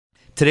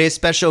Today's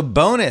special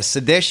bonus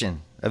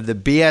edition of the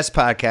BS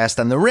Podcast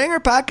on the Ringer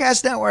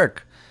Podcast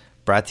Network,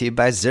 brought to you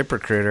by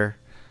ZipRecruiter,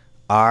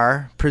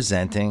 our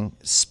presenting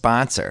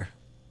sponsor.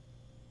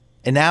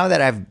 And now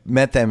that I've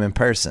met them in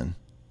person,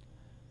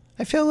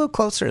 I feel a little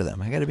closer to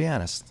them, I got to be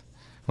honest.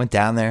 Went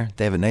down there.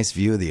 They have a nice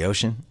view of the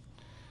ocean.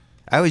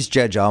 I always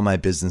judge all my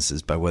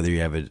businesses by whether you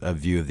have a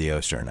view of the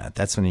ocean or not.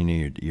 That's when you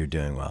know you're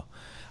doing well.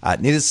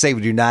 Needless to say,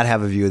 we do not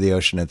have a view of the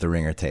ocean at the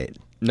Ringer, Tate.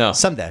 No.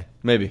 Someday.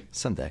 Maybe.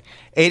 Someday.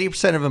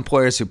 80% of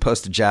employers who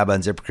post a job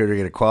on ZipRecruiter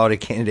get a quality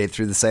candidate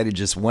through the site in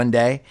just one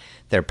day.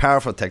 Their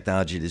powerful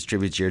technology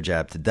distributes your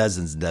job to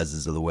dozens and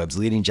dozens of the web's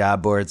leading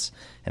job boards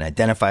and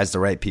identifies the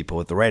right people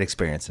with the right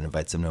experience and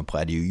invites them to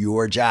apply to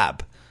your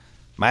job.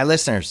 My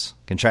listeners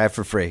can try it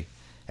for free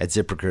at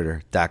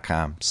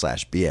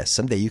ZipRecruiter.com/BS.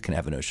 Someday you can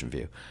have an ocean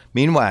view.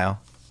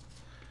 Meanwhile,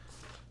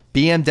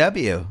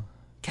 BMW.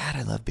 God,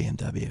 I love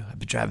BMW. I've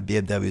been driving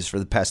BMWs for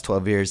the past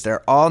 12 years.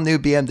 Their all-new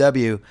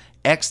BMW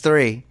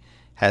X3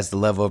 has the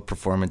level of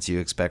performance you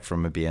expect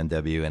from a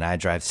BMW, and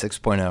iDrive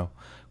 6.0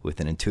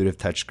 with an intuitive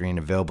touchscreen,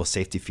 available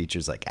safety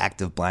features like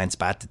active blind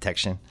spot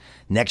detection,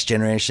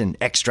 next-generation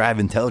xDrive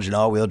intelligent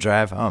all-wheel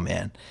drive. Oh,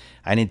 man.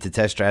 I need to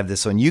test drive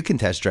this one. You can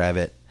test drive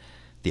it,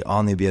 the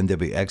all-new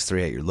BMW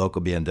X3 at your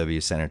local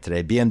BMW center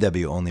today.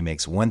 BMW only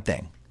makes one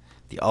thing,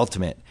 the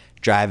ultimate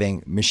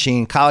driving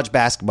machine. College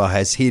basketball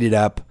has heated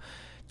up.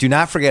 Do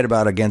not forget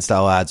about Against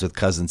All Odds with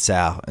Cousin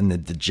Sal and the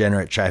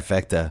degenerate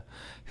trifecta,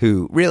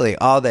 who really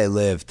all they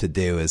live to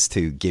do is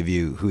to give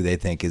you who they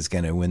think is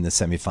going to win the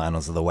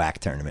semifinals of the WAC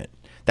tournament.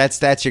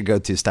 That's your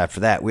go-to stop for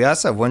that. We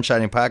also have One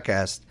Shining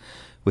Podcast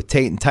with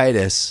Tate and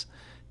Titus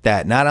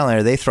that not only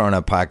are they throwing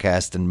up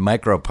podcasts and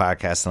micro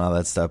podcasts and all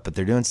that stuff, but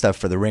they're doing stuff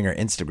for the Ringer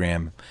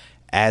Instagram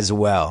as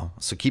well.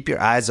 So keep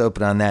your eyes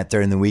open on that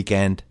during the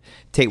weekend.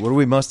 Tate, what are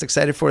we most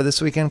excited for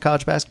this weekend,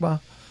 college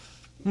basketball?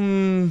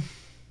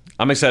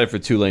 I'm excited for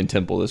Tulane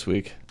Temple this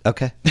week.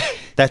 Okay.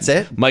 That's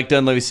it? Mike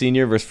Dunleavy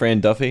Sr. versus Fran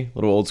Duffy.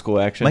 Little old school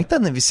action. Mike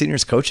Dunleavy Sr.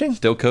 is coaching?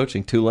 Still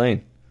coaching.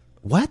 Tulane.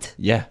 What?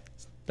 Yeah.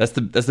 That's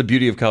the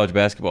beauty of college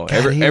basketball.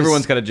 God,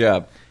 Everyone's got a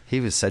job. He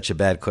was such a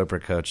bad Clipper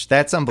coach.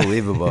 That's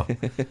unbelievable.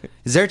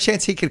 Is there a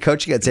chance he could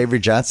coach against Avery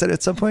Johnson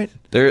at some point?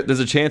 There's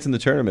a chance in the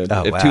tournament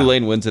if wow.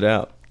 Tulane wins it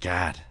out.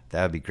 God,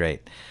 that would be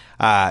great.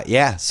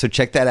 So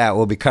check that out.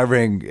 We'll be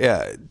covering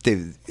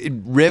the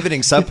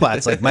riveting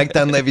subplots like Mike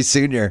Dunleavy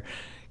Sr.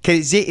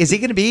 Is he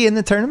going to be in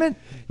the tournament?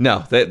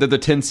 No, they're the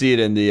 10 seed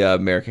in the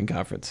American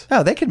Conference.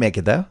 Oh, they could make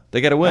it, though. They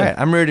got to win. All right,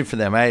 I'm rooting for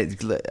them.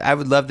 I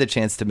would love the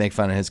chance to make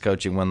fun of his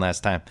coaching one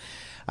last time.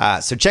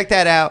 So check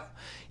that out.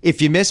 If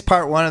you missed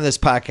part one of this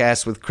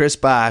podcast with Chris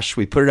Bosh,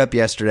 we put it up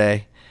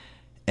yesterday,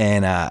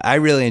 and I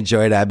really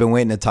enjoyed it. I've been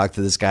waiting to talk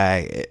to this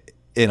guy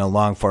in a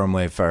long-form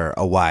way for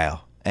a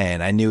while,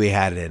 and I knew he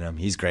had it in him.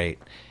 He's great.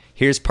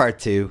 Here's part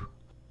two,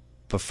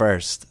 but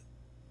first,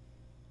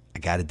 I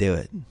got to do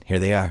it. Here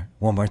they are.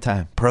 One more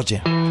time. Pearl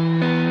Jam.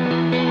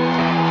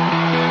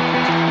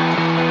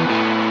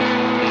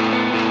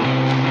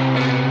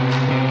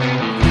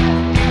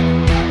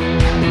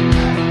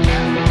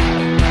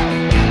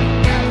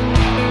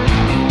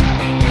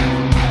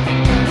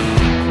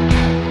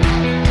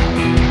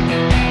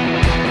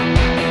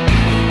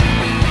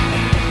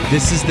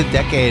 This is the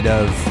decade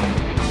of,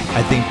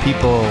 I think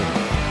people,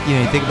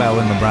 you think about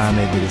when LeBron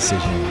made the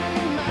decision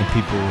and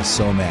people were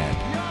so mad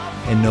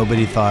and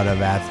nobody thought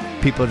of athletes.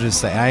 People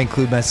just say, I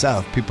include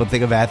myself. People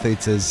think of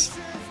athletes as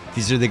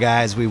these are the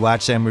guys, we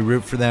watch them, we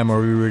root for them or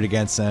we root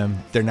against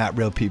them. They're not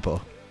real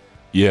people.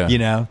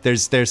 Yeah.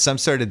 There's some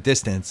sort of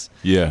distance.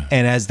 Yeah.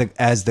 And as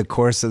the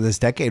course of this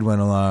decade went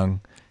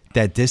along,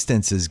 that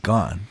distance is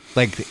gone.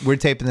 Like, we're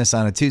taping this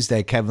on a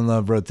Tuesday. Kevin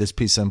Love wrote this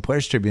piece on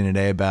Players Tribune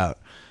today about,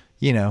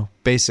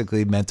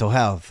 basically mental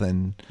health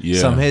and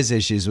some of his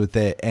issues with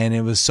it. And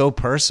it was so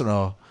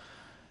personal.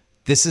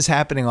 This is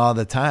happening all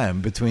the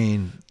time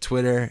between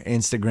Twitter,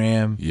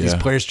 Instagram, these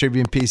Players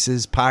Tribune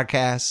pieces,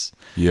 podcasts.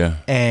 Yeah.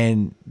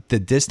 And the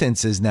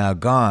distance is now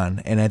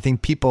gone. And I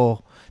think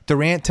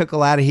Durant took a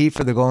lot of heat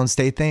for the Golden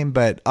State thing,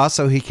 but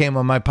also he came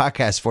on my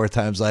podcast 4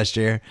 times last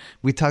year.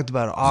 We talked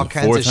about all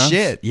kinds of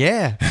shit.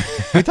 Yeah.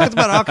 We talked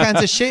about all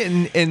kinds of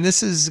shit. And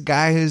this is a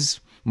guy who's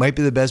might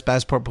be the best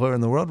basketball player in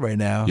the world right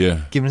now.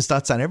 Yeah. Giving his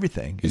thoughts on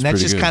everything. He's and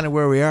that's just good. kind of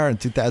where we are in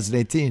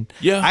 2018.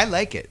 Yeah. I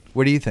like it.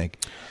 What do you think?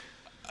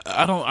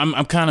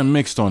 I'm kind of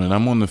mixed on it.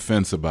 I'm on the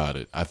fence about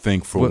it. I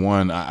think for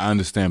one, I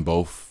understand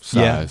both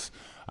sides.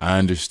 Yeah. I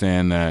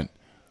understand that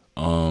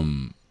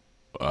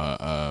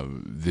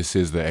this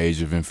is the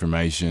age of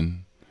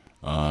information.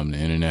 The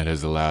internet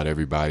has allowed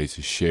everybody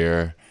to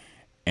share.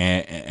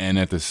 And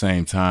at the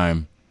same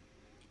time,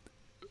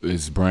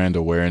 it's brand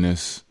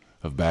awareness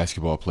of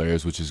basketball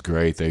players, which is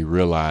great. They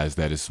realize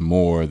that it's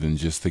more than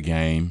just the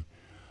game.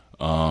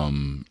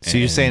 So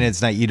you're saying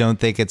it's not, you don't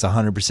think it's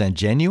 100%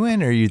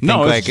 genuine, or you think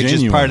it's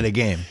genuine. just part of the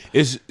game?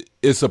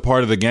 It's a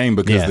part of the game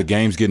because the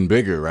game's getting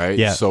bigger, right?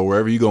 Yeah. So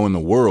wherever you go in the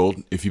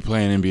world, if you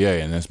play in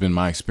NBA, and that's been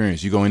my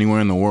experience, you go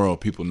anywhere in the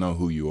world, people know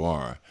who you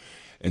are.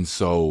 And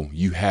so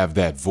you have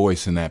that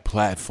voice and that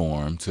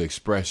platform to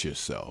express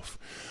yourself.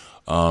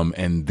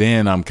 And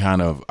then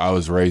I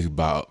was raised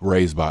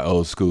by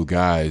old school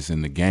guys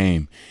in the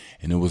game,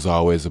 and it was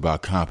always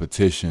about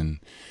competition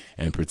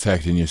and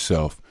protecting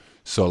yourself.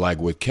 So like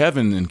with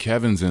Kevin, in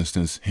Kevin's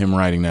instance, him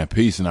writing that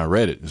piece, and I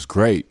read it, it's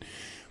great.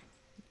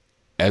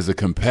 As a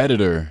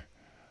competitor,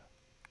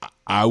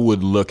 I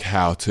would look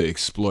how to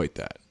exploit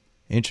that.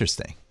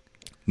 Interesting.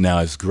 Now,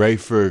 it's great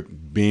for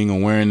being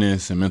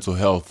awareness and mental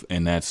health,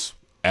 and that's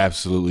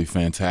absolutely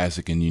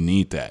fantastic, and you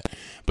need that.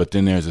 But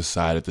then there's a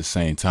side at the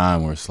same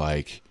time where it's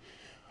like,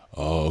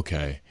 oh,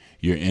 okay,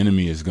 your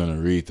enemy is going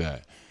to read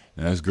that.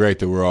 And that's great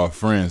that we're all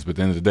friends, but at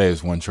the end of the day,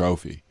 it's one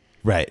trophy.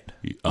 Right.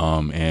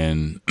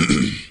 And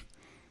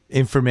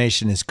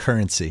information is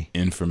currency.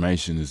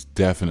 Information is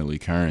definitely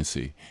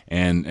currency.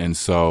 And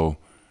so,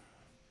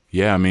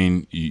 yeah, I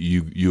mean,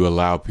 you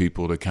allow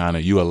people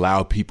to you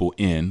allow people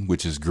in,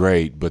 which is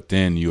great, but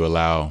then you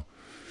allow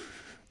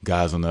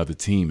guys on the other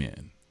team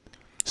in.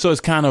 So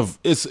it's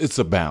it's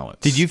a balance.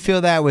 Did you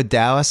feel that with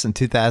Dallas in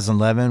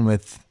 2011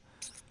 with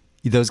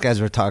those guys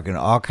were talking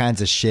all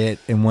kinds of shit,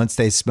 and once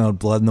they smelled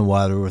blood in the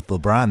water with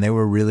LeBron, they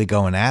were really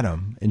going at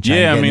him and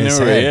trying to get in his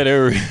head. They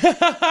were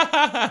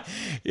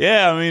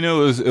yeah, I mean, it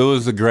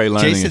was a great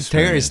learning Jason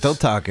experience. Terry's still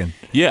talking.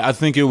 Yeah, I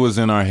think it was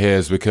in our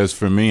heads because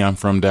for me, I'm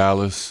from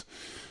Dallas.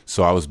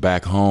 So I was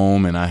back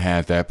home and I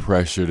had that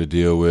pressure to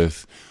deal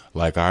with.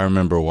 Like I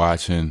remember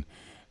watching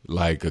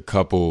like a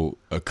couple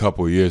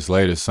years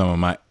later, some of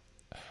my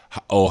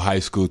old high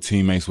school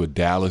teammates with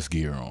Dallas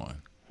gear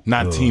on.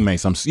 Not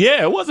teammates.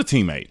 It was a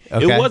teammate.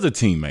 Okay. It was a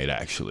teammate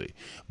actually.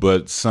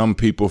 But some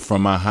people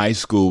from my high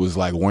school was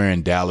like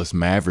wearing Dallas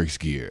Mavericks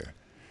gear.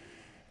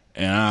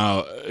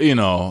 And you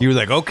were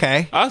like,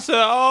 okay. I said,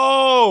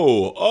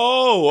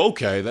 oh,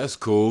 okay, that's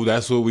cool.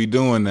 That's what we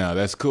doing now.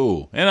 That's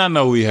cool. And I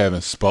know we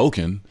haven't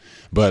spoken,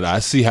 but I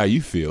see how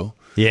you feel.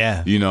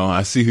 Yeah.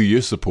 I see who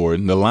you're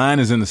supporting. The line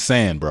is in the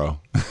sand, bro.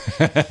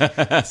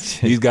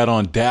 He's got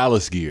on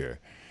Dallas gear.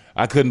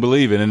 I couldn't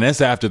believe it. And that's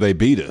after they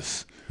beat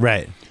us.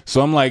 Right.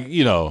 So I'm like,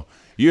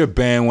 you're a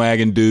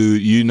bandwagon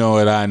dude. You know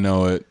it. I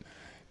know it.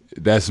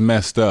 That's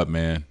messed up,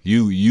 man.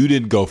 You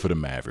didn't go for the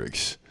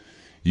Mavericks.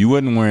 You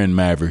wasn't wearing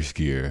Mavericks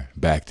gear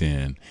back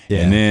then. Yeah.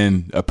 And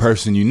then a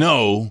person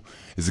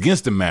is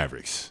against the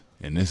Mavericks.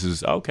 And this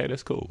is, okay,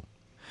 that's cool.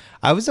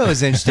 I was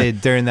always interested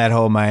during that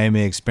whole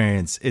Miami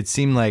experience. It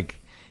seemed like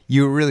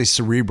you were really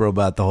cerebral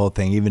about the whole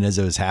thing, even as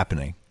it was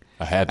happening.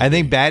 I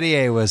think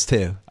Battier was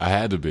too. I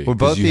had to be. Where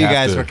both of you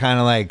guys were kind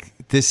of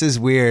like, this is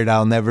weird.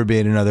 I'll never be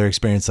in another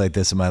experience like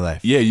this in my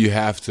life. Yeah, you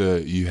have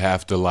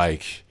to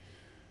like,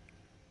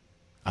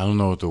 I don't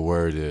know what the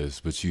word is,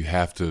 but you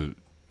have to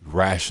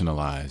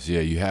rationalize. Yeah,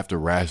 you have to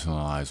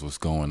rationalize what's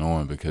going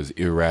on because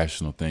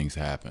irrational things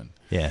happen.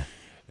 Yeah.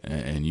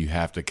 And you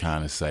have to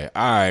kind of say,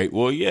 all right,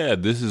 well, yeah,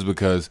 this is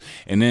because.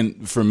 And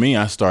then for me,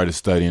 I started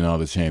studying all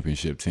the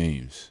championship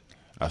teams.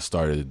 I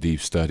started a deep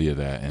study of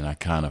that, and I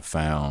kind of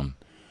found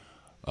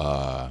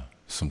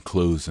some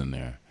clues in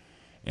there.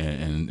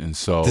 And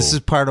so this is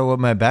part of what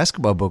my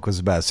basketball book was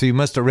about. So you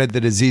must have read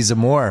the Aziza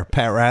Moore,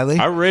 Pat Riley.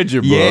 I read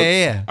your book.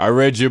 Yeah. I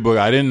read your book.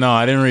 I didn't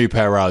read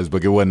Pat Riley's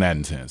book. It wasn't that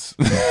intense.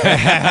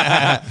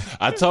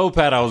 I told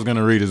Pat I was going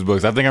to read his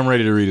books. I think I'm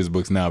ready to read his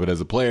books now. But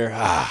as a player,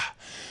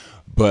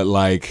 But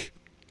like,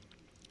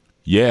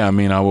 yeah, I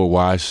mean, I would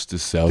watch the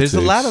Celtics. There's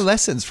a lot of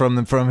lessons from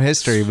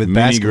history with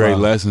many basketball. Great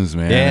lessons,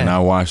 man. Yeah. And I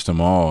watched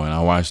them all. And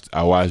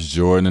I watched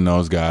Jordan and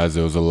those guys.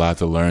 There was a lot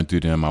to learn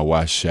through them. I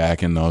watched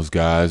Shaq and those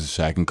guys,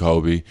 Shaq and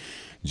Kobe,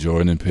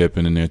 Jordan and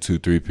Pippen in their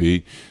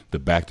 2-3-peat, the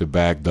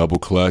back-to-back double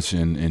clutch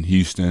in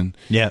Houston.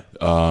 Yeah.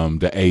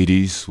 The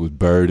 80s with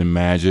Bird and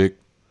Magic.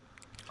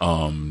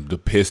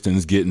 The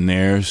Pistons getting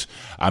theirs.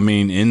 I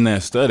mean, in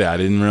that study, I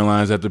didn't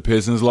realize that the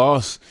Pistons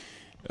lost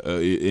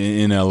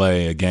in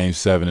L.A., a Game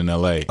 7 in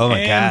L.A. Oh,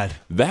 my God.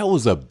 That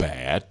was a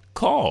bad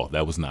call.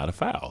 That was not a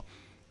foul.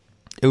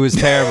 It was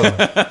terrible.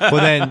 Well,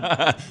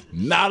 then.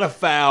 Not a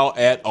foul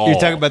at all. You're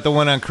talking about the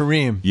one on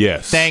Kareem.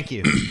 Yes. Thank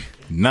you.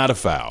 Not a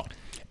foul.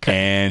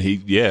 And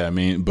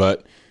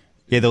but.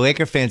 Yeah, the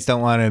Laker fans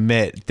don't want to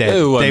admit that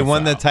they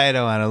won the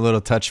title on a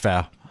little touch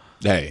foul.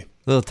 Hey.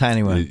 Little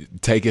tiny one.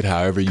 Take it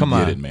however you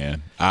get it,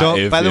 man.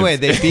 By the way,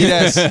 they beat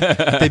us.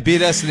 They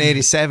beat us in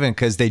 '87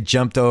 because they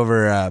jumped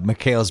over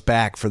McHale's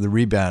back for the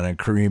rebound on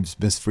Kareem's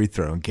missed free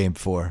throw in Game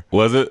 4.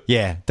 Was it?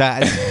 Yeah.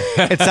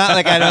 It's not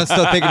like I don't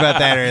still think about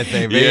that or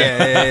anything. But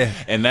yeah.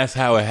 And that's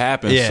how it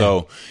happens. Yeah.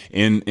 So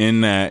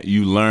in that,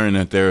 you learn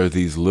that there are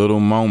these little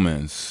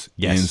moments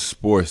in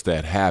sports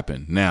that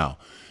happen. Now,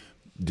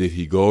 did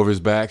he go over his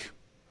back?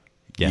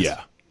 Yes.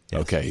 Yeah.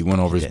 Okay, he went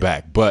over his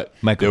back, but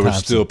there were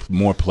still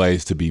more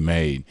plays to be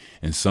made.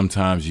 And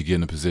sometimes you get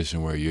in a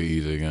position where you're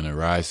either going to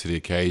rise to the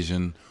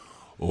occasion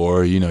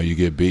or, you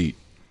get beat.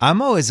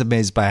 I'm always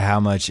amazed by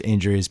how much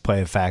injuries play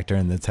a factor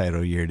in the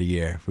title year to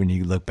year when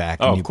you look back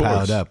and you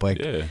pile it up.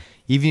 Like,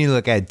 even you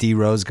look at D.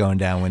 Rose going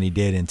down when he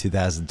did in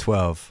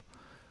 2012,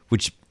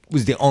 which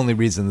was the only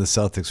reason the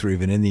Celtics were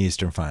even in the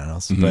Eastern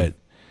Finals. Mm-hmm. But,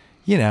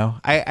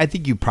 I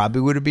think you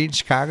probably would have beaten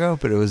Chicago,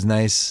 but it was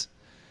nice.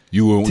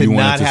 You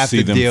wanted to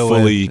see them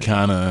fully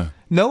kind of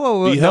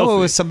healthy.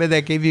 was somebody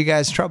that gave you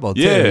guys trouble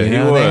too. Yeah, he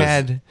was. They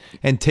had,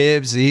 and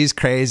Tibbs, he's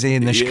crazy,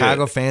 and the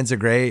Chicago fans are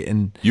great,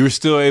 and you were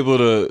still able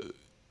to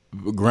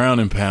ground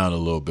and pound a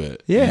little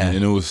bit. Yeah,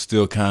 and it was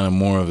still kind of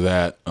more of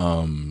that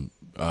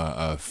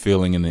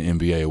feeling in the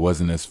NBA. It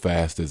wasn't as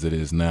fast as it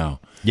is now.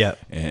 Yeah,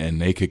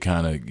 and they could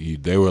kind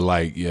of, they were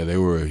like, they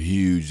were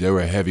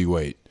a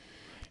heavyweight.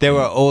 They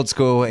were old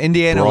school.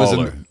 Indiana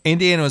Brawler.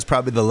 was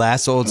probably the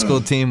last old school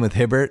team with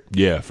Hibbert.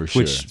 Yeah, for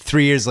sure. Which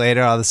 3 years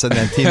later, all of a sudden,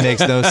 that team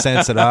makes no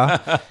sense at all.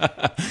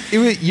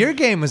 Your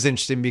game was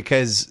interesting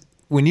because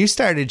when you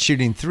started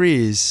shooting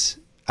threes,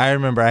 I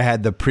remember I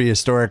had the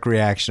prehistoric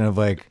reaction of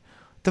like,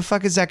 the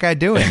fuck is that guy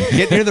doing?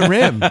 Get near the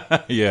rim.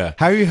 Yeah.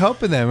 How are you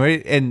helping them?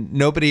 Right? And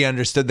nobody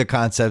understood the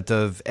concept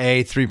of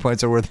A, 3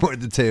 points are worth more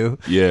than two.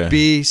 Yeah.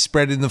 B,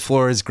 spreading the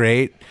floor is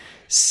great.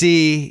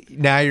 C,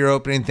 now you're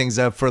opening things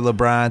up for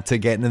LeBron to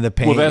get into the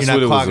paint. Well, that's you're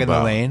not what clogging it was about.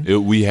 the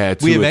lane. We had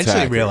two We eventually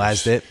attackers.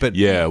 realized it, but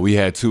yeah, we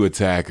had two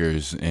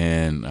attackers,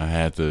 and I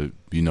had to,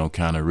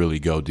 kind of really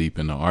go deep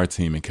into our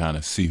team and kind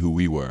of see who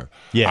we were.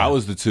 Yeah. I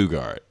was the two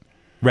guard.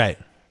 right.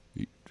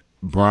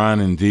 Brian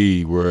and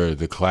D were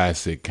the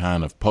classic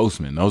kind of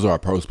postmen. Those are our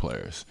post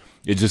players.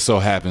 It just so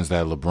happens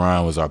that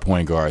LeBron was our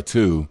point guard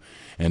too,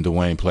 and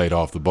Dwayne played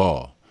off the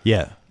ball.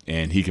 Yeah.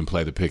 And he can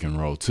play the pick and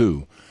roll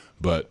too.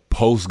 But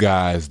post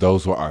guys,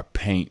 those were our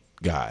paint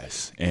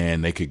guys,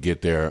 and they could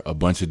get there a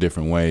bunch of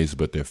different ways,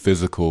 but they're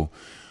physical.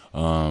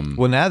 Well,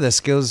 now the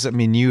skills,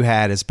 you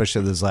had,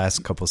 especially those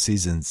last couple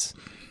seasons,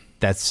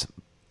 that's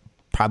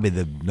probably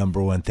the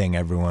number one thing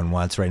everyone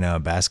wants right now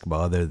in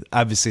basketball. They're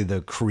obviously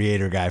the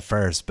creator guy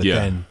first, but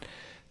then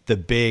the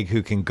big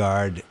who can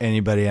guard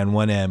anybody on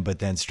one end, but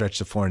then stretch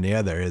the floor on the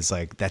other is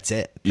like, that's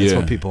it. That's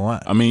what people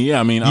want.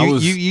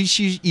 You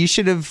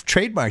should have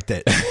trademarked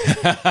it.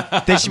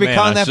 They should be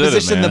calling that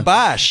position the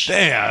Bosh.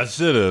 Damn, I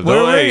should have.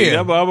 Where were you?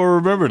 I will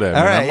remember that.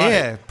 All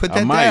man. right, put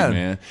that I might, down.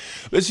 Man.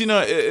 But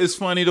it's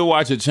funny to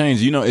watch it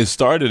change. It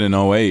started in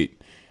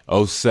 08,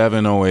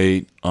 07,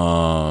 08.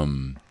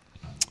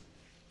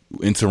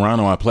 In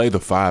Toronto, I played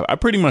the five. I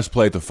pretty much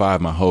played the five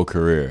my whole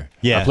career.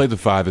 Yeah. I played the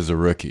five as a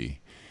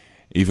rookie.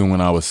 Even when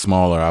I was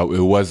smaller,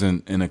 it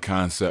wasn't in a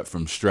concept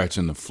from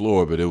stretching the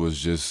floor, but it was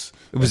just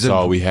that's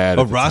all we had.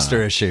 A at the roster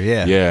time. issue,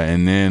 yeah. Yeah,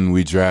 and then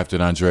we drafted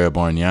Andrea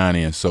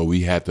Bargnani, and so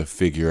we had to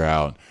figure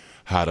out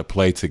how to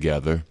play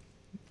together.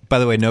 By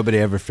the way, nobody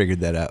ever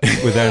figured that out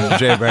with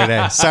Andrea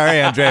Bargnani.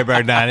 Sorry, Andrea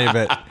Bargnani,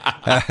 but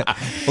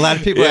a lot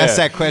of people ask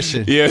that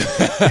question. Yeah,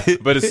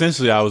 but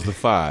essentially I was the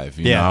five.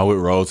 You know, I would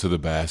roll to the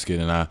basket,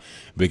 and I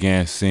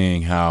began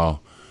seeing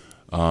how,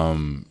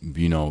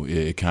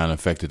 it kind of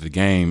affected the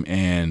game.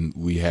 And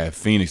we had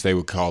Phoenix. They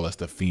would call us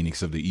the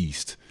Phoenix of the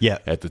East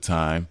at the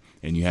time.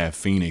 And you had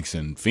Phoenix,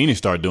 and Phoenix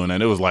started doing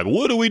that. It was like,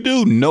 what do we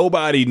do?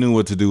 Nobody knew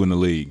what to do in the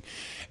league.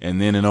 And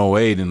then in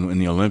 08, in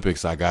the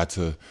Olympics, I got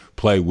to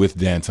play with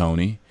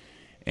D'Antoni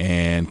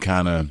and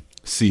kind of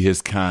see his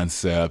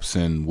concepts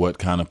and what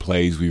kind of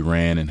plays we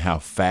ran and how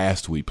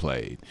fast we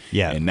played.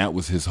 Yeah. And that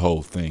was his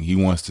whole thing. He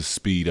wants to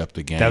speed up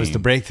the game. That was the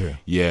breakthrough.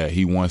 Yeah,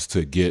 he wants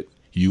to get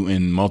you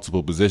in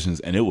multiple positions,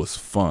 and it was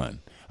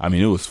fun.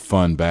 It was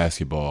fun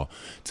basketball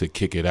to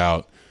kick it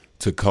out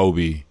to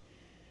Kobe,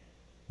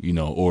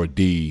 or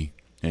D,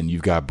 and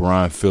you've got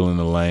Brian filling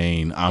the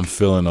lane, I'm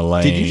filling the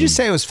lane. Did you just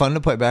say it was fun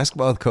to play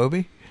basketball with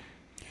Kobe?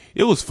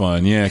 It was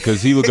fun, yeah,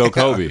 because he would go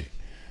Kobe.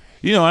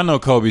 I know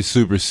Kobe's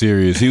super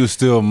serious. He was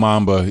still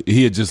Mamba.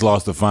 He had just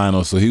lost the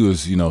finals, so he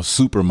was,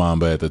 super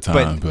Mamba at the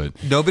time.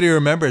 But nobody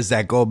remembers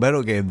that gold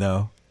medal game,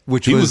 though.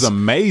 He was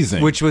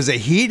amazing. Which was a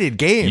heated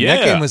game. Yeah,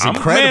 that game was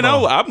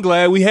incredible. I'm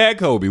glad we had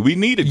Kobe. We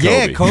needed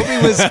Kobe. Yeah,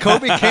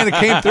 Kobe kind of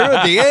came through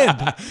at the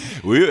end.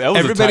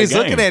 Everybody's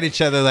looking at each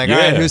other like, all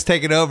right, who's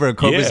taking over? And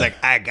Kobe's like,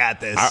 I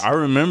got this. I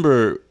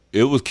remember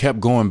it was kept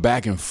going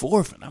back and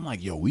forth, and I'm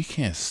like, yo, we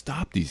can't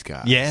stop these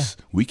guys. Yeah.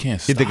 We can't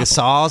stop You had the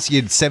Gasals,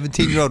 you had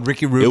 17-year-old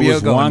Ricky Rubio going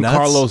nuts. It was Juan nuts.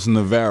 Carlos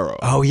Navarro.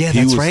 Oh, yeah,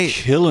 that's right. He was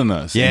killing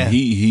us. Yeah. And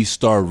he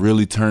started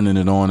really turning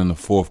it on in the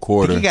fourth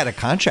quarter. I think he got a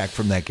contract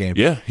from that game.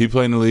 Yeah, he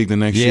played in the league the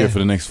next year for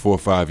the next 4 or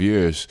 5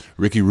 years.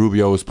 Ricky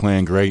Rubio was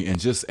playing great, and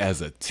just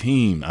as a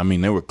team,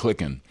 they were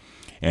clicking.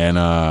 And,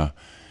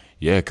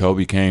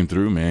 Kobe came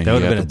through, man.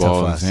 He had the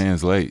ball in his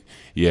hands late.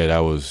 Yeah,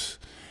 that was...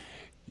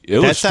 It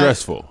was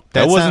stressful.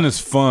 That wasn't as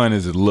fun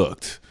as it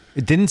looked.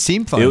 It didn't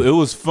seem fun. It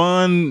was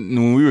fun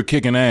when we were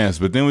kicking ass,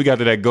 but then we got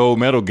to that gold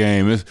medal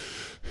game. It's,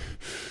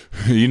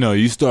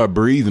 you start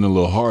breathing a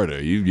little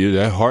harder. You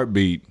that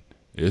heartbeat.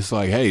 It's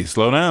like, hey,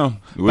 slow down.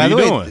 What are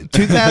you doing?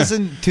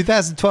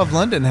 2012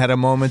 London had a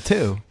moment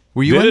too.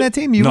 Were you on that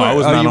team? No, I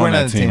was not on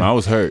that team. I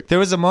was hurt. There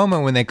was a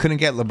moment when they couldn't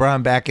get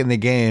LeBron back in the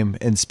game,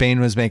 and Spain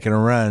was making a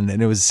run,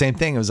 and it was the same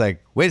thing. It was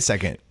like, wait a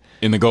second.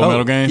 In the gold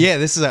medal game? Yeah,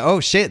 this is like,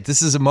 oh shit,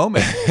 this is a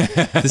moment.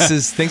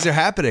 Things are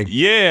happening.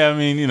 Yeah,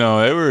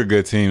 they were a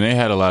good team. They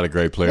had a lot of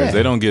great players. Yeah.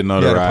 They don't get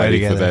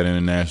notoriety for that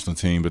international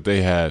team, but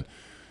they had,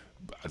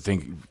 I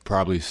think,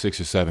 probably 6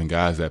 or 7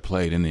 guys that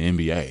played in the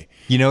NBA.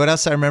 You know what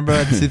else I remember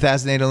at the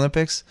 2008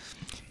 Olympics?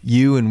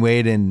 You and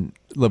Wade and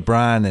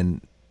LeBron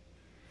and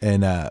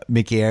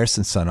Mickey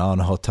Harrison's son all in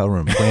a hotel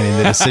room planning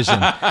the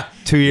decision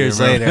 2 years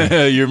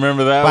later. You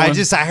remember that one?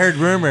 I heard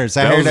rumors.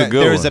 I That heard was a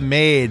good there was one. a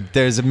maid.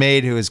 There's a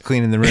maid who was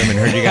cleaning the room and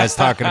heard you guys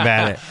talking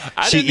about it.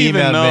 I She didn't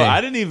even emailed know. me.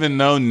 I didn't even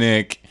know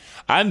Nick.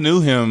 I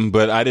knew him,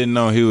 but I didn't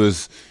know he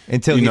was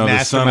Until he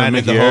the son of masterminded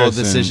Mickey the whole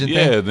Harrison. decision thing?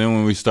 Yeah, then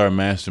when we start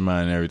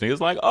masterminding everything,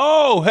 it's like,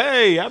 oh,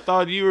 hey, I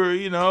thought you were,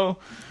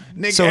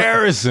 Nick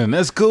Harrison.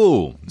 That's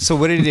cool. So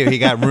what did he do? He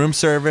got room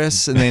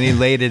service and then he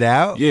laid it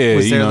out? Yeah,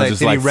 Was there just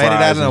did like he write it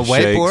out fries on a and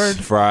shakes,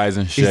 whiteboard? fries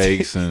and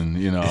shakes,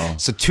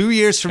 and So 2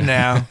 years from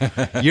now,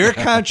 your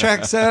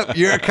contract's up.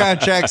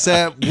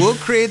 We'll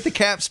create the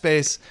cap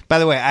space. By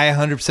the way, I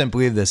 100%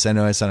 believe this. I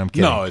know I said I'm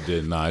kidding. No, it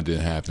didn't. No, it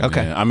didn't happen.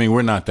 Okay. Man. I mean,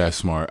 we're not that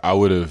smart. I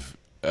would have.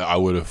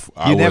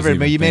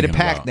 You made a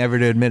pact never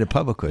to admit it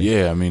publicly.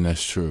 Yeah, I mean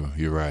that's true.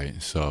 You're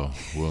right. So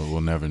we'll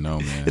never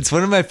know, man. It's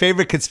one of my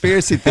favorite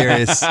conspiracy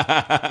theories.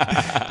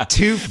 That's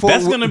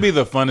gonna be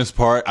the funnest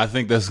part. I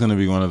think that's gonna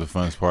be one of the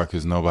funnest part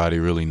because nobody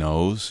really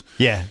knows.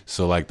 Yeah.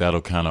 So like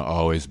that'll kind of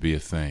always be a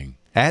thing.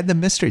 Add the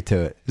mystery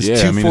to it. It was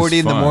Yeah, I mean, 2:40 it's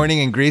in the fun. morning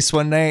in Greece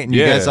one night, and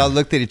you Yeah. guys all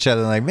looked at each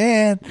other like,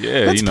 man,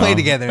 Yeah, let's play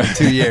together in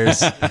 2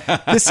 years.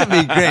 This would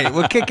be great.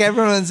 We'll kick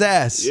everyone's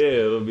ass. Yeah,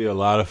 it'll be a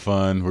lot of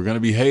fun. We're gonna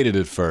be hated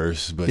at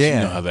first, but you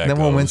know how that then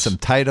goes. we'll win some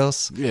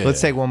titles. Yeah. Let's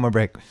take one more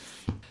break.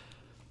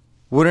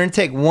 We're going to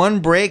take one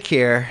break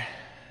here.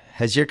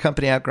 Has your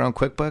company outgrown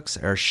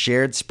QuickBooks? Are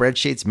shared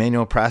spreadsheets,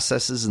 manual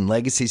processes, and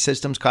legacy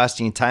systems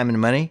costing you time and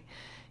money?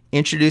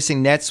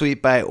 Introducing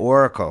NetSuite by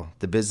Oracle,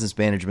 the business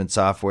management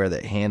software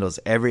that handles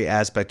every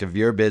aspect of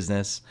your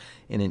business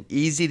in an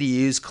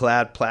easy-to-use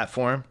cloud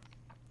platform.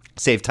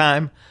 Save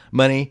time,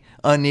 money,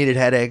 unneeded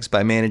headaches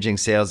by managing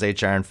sales,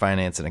 HR, and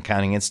finance and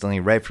accounting instantly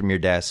right from your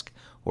desk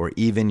or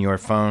even your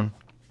phone.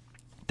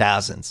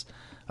 Thousands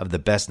of the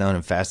best-known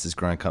and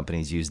fastest-growing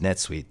companies use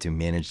NetSuite to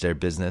manage their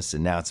business,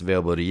 and now it's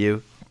available to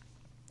you.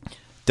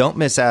 Don't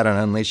miss out on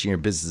unleashing your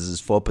business's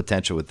full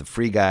potential with their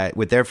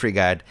free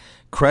guide,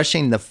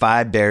 Crushing the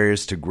 5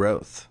 Barriers to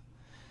Growth.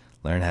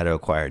 Learn how to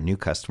acquire new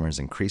customers,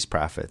 increase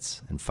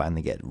profits, and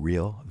finally get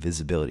real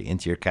visibility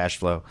into your cash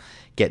flow.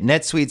 Get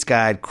NetSuite's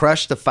guide,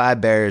 Crush the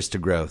 5 Barriers to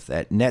Growth,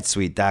 at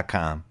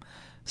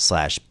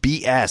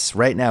netsuite.com/BS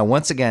right now.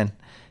 Once again,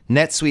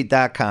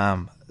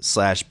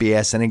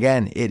 netsuite.com/BS. And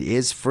again, it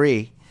is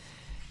free.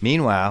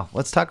 Meanwhile,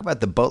 let's talk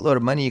about the boatload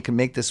of money you can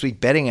make this week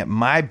betting at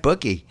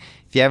MyBookie.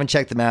 If you haven't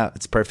checked them out,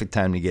 it's perfect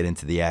time to get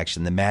into the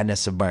action. The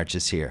madness of March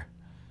is here.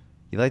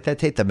 You like that,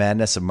 Tate? The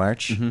madness of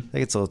March? I think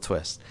it's a little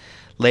twist.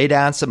 Lay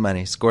down some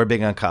money. Score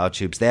big on college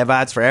hoops. They have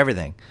odds for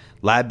everything.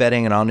 Live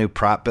betting, an all-new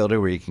prop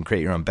builder where you can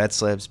create your own bet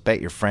slips.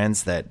 Bet your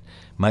friends that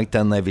Mike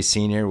Dunleavy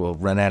Sr. will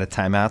run out of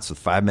timeouts with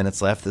 5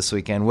 minutes left this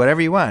weekend.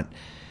 Whatever you want.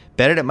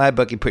 Bet it at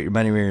MyBookie. Put your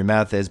money where your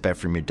mouth is. Bet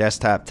from your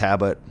desktop,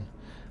 tablet,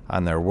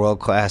 on their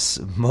world-class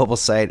mobile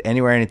site.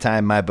 Anywhere,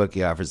 anytime,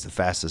 MyBookie offers the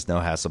fastest,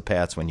 no-hassle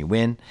payouts when you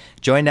win.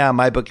 Join now.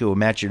 MyBookie will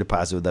match your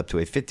deposit with up to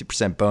a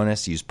 50%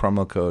 bonus. Use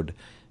promo code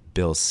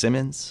Bill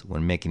Simmons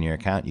when making your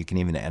account. You can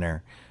even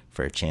enter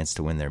for a chance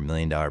to win their $1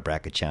 Million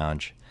Bracket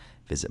Challenge.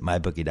 Visit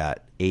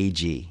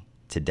mybookie.ag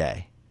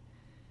today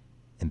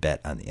and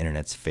bet on the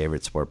internet's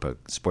favorite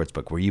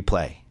sportsbook where you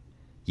play,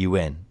 you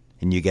win,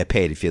 and you get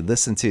paid. If you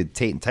listened to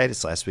Tate and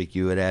Titus last week,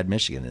 you would add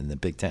Michigan in the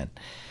Big Ten.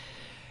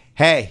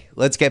 Hey,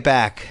 let's get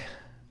back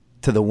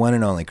to the one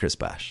and only Chris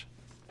Bosh.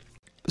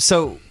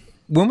 So,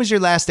 when was your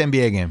last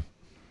NBA game?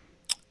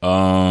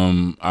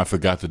 I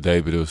forgot the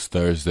day, but it was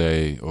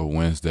Thursday or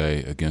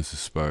Wednesday against the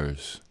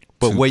Spurs.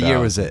 But what year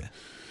was it?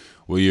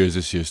 What year is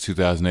this year? It's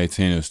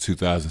 2018. It was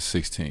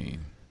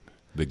 2016.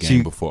 The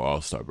game before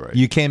All-Star break.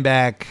 You came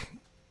back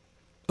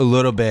a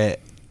little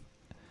bit,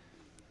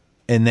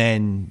 and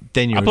then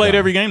you I played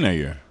every game that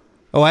year.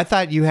 Oh, I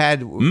thought you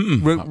had.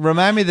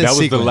 Remind me the That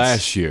sequence. was the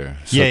last year.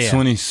 So Yeah.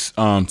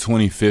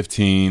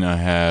 2015, I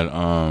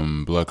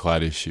had blood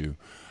clot issue.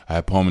 I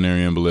had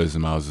pulmonary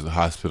embolism. I was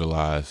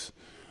hospitalized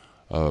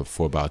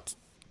for about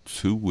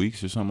 2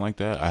 weeks or something like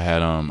that. I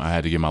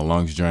had to get my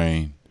lungs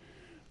drained,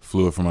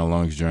 fluid from my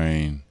lungs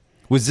drained.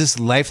 Was this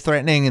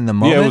life-threatening in the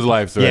moment? Yeah, it was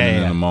life-threatening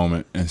Yeah. in the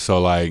moment. And so,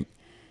 like,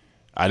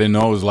 I didn't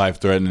know it was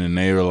life-threatening, and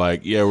they were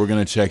like, yeah, we're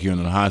going to check you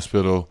in the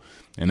hospital.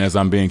 And as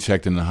I'm being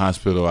checked in the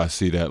hospital, I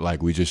see that,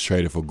 like, we just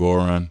traded for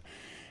Goran.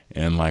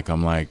 And, like,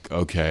 I'm like,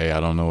 okay, I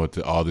don't know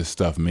what all this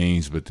stuff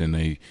means. But then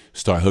they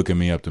start hooking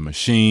me up to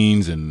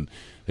machines, and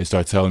they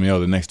start telling me,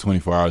 oh, the next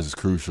 24 hours is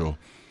crucial.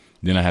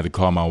 Then I had to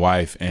call my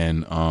wife,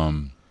 and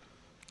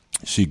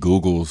she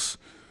Googles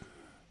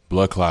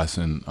blood clots,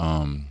 and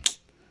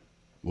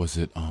was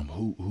it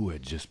who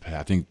had just passed?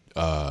 I think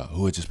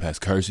who had just passed?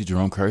 Kersey,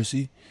 Jerome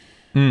Kersey.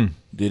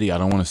 Did he? I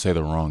don't want to say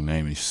the wrong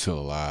name. He's still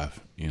alive,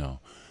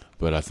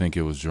 but I think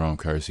it was Jerome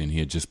Kersey, and he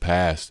had just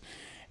passed.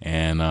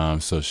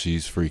 And so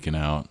she's freaking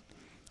out.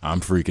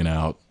 I'm freaking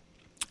out.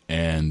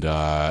 And,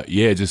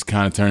 it just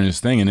kind of turned this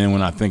thing. And then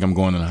when I think I'm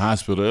going to the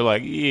hospital, they're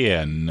like,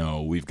 yeah,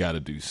 no, we've got to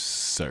do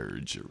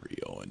surgery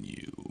on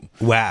you.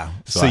 Wow.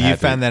 So I you had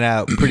found that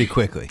out pretty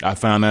quickly. I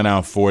found that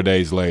out 4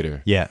 days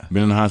later. Yeah.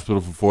 Been in the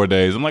hospital for 4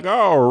 days. I'm like,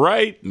 all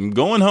right. I'm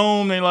going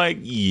home. They're like,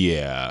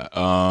 yeah,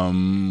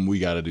 we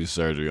got to do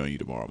surgery on you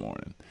tomorrow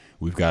morning.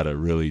 We've got to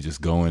really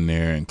just go in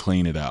there and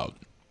clean it out.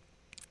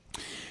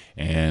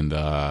 And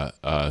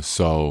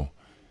so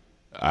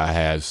I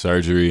had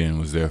surgery and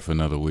was there for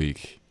another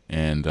week.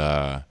 And,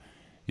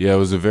 it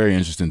was a very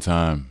interesting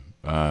time,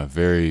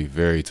 very,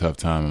 very tough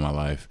time in my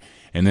life.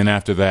 And then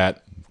after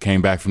that,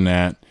 came back from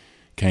that,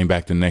 came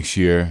back the next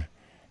year,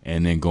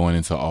 and then going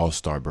into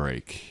All-Star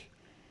break.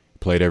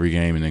 Played every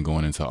game and then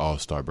going into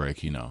All-Star break,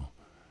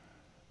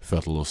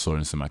 felt a little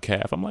soreness in my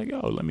calf. I'm like,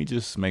 let me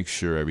just make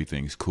sure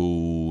everything's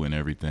cool and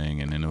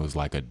everything. And then it was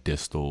like a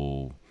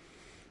distal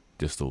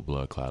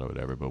blood clot or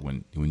whatever. But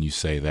when you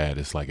say that,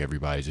 it's like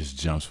everybody just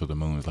jumps for the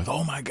moon. It's like,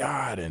 oh my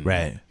God. And,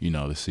 right.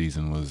 The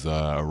season was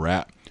a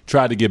wrap.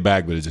 Tried to get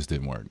back, but it just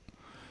didn't work.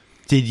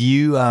 Did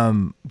you,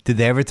 did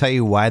they ever tell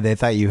you why they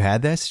thought you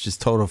had this? Just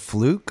total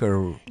fluke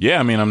or? Yeah.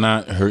 I mean, I'm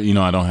not,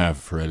 I don't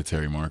have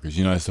hereditary markers.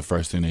 That's the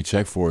first thing they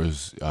check for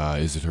is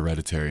it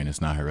hereditary? And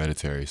it's not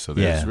hereditary. So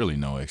there's really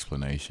no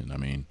explanation. I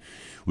mean,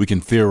 we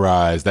can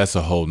theorize. That's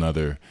a whole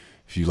nother,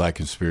 if you like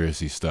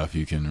conspiracy stuff,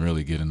 you can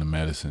really get into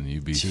medicine.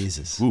 You'd be,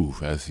 Jesus. You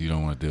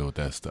don't want to deal with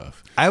that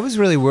stuff. I was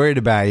really worried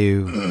about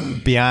you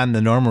beyond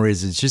the normal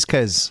reasons, just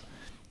because,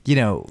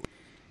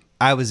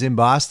 I was in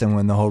Boston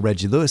when the whole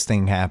Reggie Lewis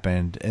thing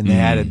happened, and they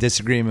had a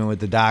disagreement with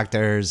the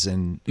doctors,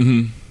 and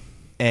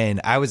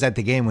I was at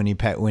the game when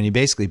he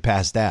basically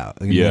passed out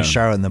in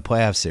Charlotte in the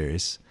playoff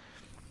series,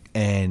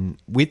 and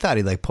we thought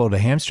he pulled a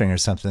hamstring or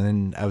something.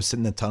 And I was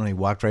sitting in the tunnel, he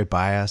walked right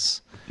by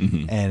us,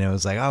 and it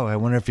was like, oh, I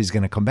wonder if he's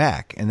going to come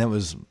back. And that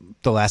was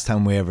the last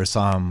time we ever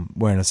saw him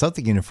wearing a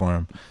Celtic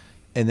uniform.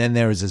 And then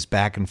there was this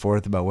back and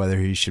forth about whether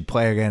he should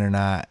play again or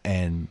not,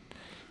 and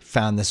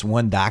found this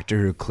one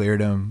doctor who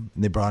cleared him,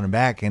 and they brought him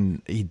back,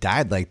 and he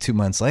died 2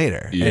 months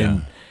later. Yeah.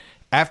 And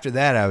after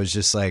that, I was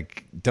just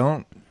like,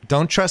 don't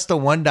trust the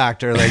one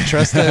doctor,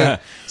 trust the.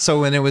 So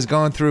when it was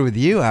going through with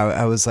you,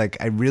 I was like,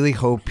 I really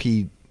hope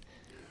he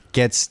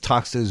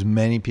talks to as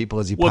many people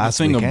as he possibly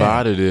can. Well, the thing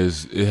about it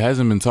is, it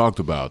hasn't been talked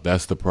about.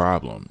 That's the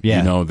problem.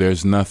 Yeah.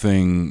 There's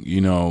nothing.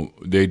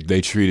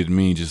 They treated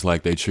me just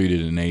like they treated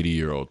an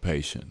 80-year-old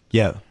patient.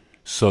 Yeah.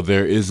 So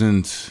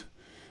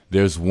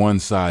there's one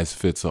size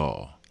fits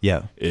all.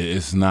 Yeah.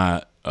 It's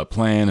not a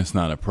plan. It's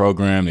not a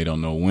program. They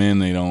don't know when.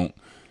 They don't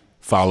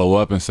follow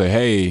up and say,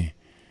 hey,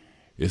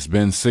 it's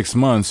been 6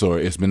 months or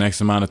it's been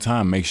X amount of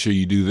time. Make sure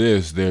you do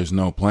this. There's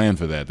no plan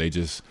for that. They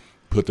just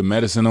put the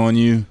medicine on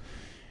you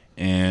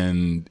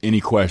and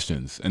any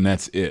questions, and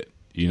that's it.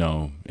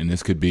 And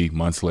this could be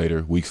months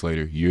later, weeks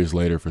later, years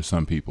later for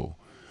some people.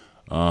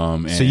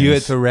 So you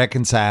had to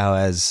reconcile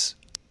as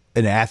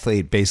an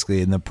athlete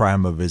basically in the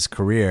prime of his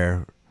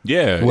career.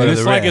 Yeah, what and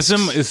it's like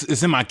risks?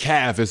 it's in my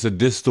calf. It's a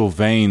distal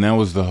vein. That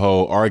was the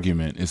whole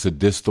argument. It's a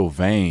distal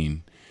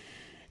vein.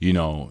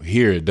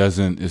 Here it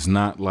doesn't. It's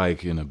not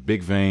like in a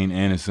big vein,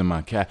 and it's in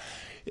my calf.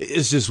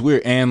 It's just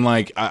weird. And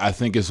I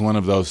think it's one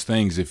of those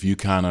things. If you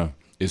kind of,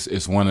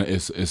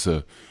 it's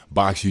a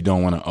box you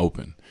don't want to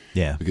open.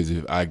 Yeah. Because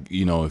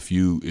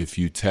if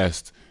you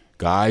test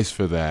guys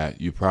for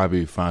that, you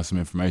probably find some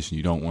information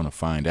you don't want to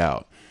find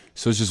out.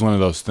 So it's just one of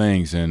those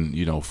things, and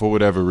for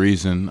whatever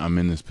reason, I'm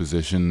in this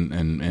position,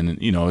 and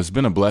it's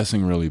been a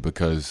blessing really,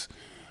 because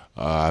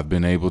I've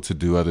been able to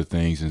do other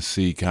things and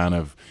see kind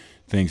of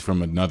things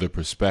from another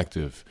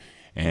perspective,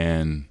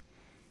 and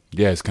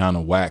it's kind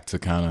of whack to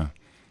kind of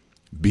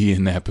be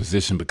in that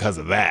position because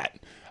of that.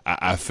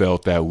 I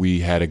felt that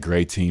we had a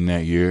great team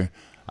that year.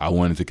 I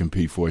wanted to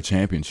compete for a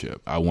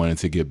championship. I wanted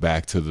to get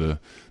back to the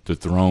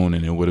throne,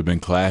 and it would have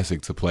been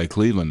classic to play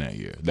Cleveland that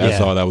year.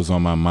 That's all that was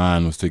on my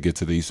mind, was to get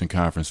to the Eastern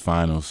Conference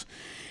Finals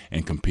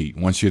and compete.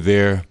 Once you're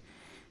there,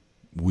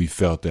 we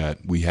felt that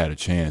we had a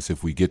chance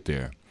if we get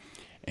there.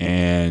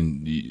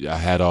 And I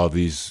had all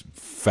these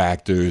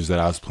factors that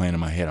I was playing in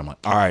my head. I'm like,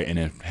 all right, and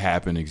it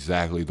happened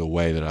exactly the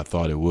way that I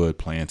thought it would,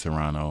 playing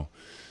Toronto.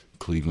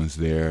 Cleveland's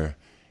there,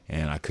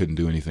 and I couldn't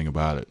do anything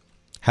about it.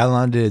 How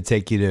long did it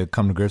take you to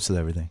come to grips with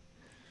everything?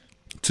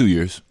 2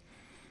 years.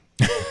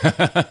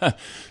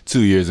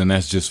 2 years, and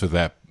that's just for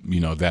that,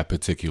 that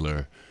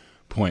particular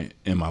point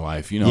in my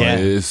life.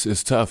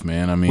 It's tough,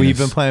 man. I mean, well, you've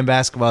been playing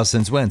basketball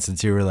since when?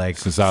 Since you were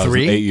since I was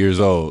 3? 8 years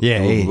old.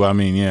 Yeah, 8. Well, I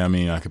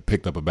mean, I could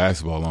picked up a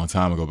basketball a long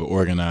time ago, but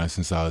organized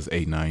since I was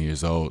 8, 9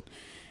 years old.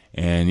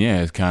 And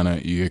it's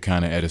you're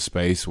kind of at a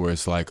space where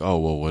it's like, oh,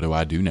 well, what do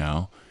I do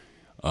now?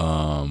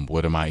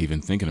 What am I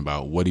even thinking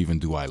about? What even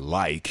do I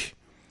like?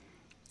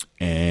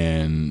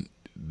 And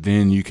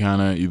then you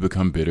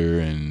become bitter,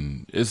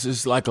 and it's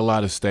just like a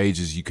lot of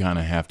stages you kind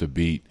of have to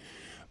beat.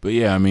 But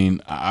I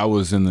mean, I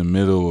was in the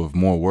middle of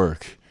more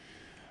work.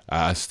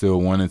 I still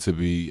wanted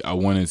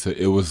to,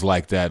 it was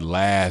like that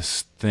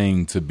last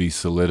thing to be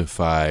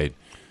solidified,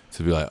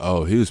 to be like,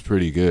 oh, he was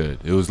pretty good.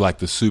 It was like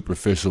the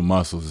superficial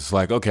muscles. It's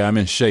like, okay, I'm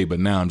in shape, but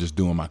now I'm just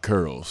doing my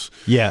curls.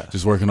 Yeah.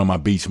 Just working on my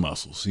beach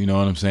muscles. You know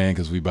what I'm saying?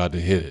 Because we about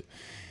to hit it.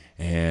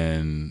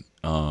 And,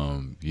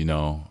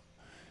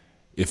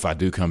 if I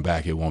do come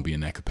back, it won't be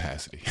in that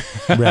capacity.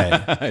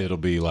 Right. It'll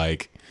be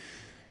like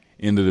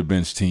end of the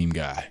bench team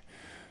guy.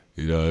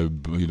 Blow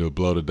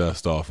the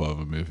dust off of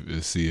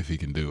him see if he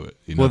can do it.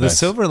 Well, the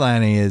silver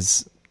lining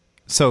is,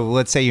 so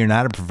let's say you're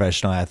not a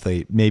professional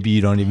athlete. Maybe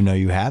you don't even know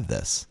you have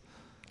this.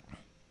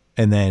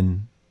 And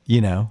then,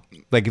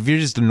 like if you're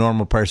just a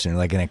normal person,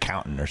 like an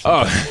accountant or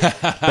something,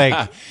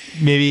 like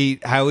maybe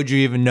how would you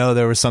even know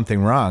there was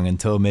something wrong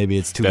until maybe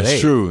it's too late?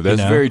 That's true.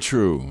 That's very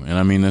true. And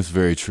I mean, that's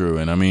very true.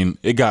 And I mean,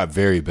 it got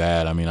very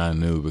bad. I mean, I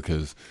knew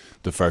because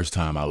the first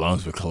time my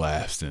lungs were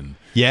collapsed and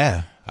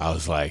I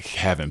was like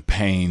having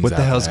pains. What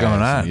the hell's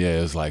going on? Yeah,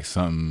 it was like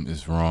something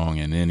is wrong.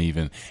 And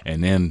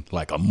then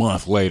like a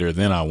month later,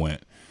 then I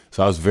went.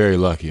 So I was very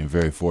lucky and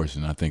very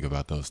fortunate. I think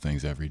about those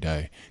things every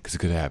day because it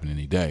could happen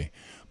any day.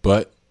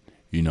 But,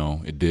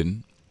 it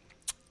didn't.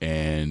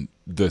 And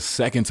the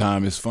second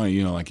time, it's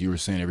funny, like you were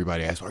saying,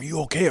 everybody asks, are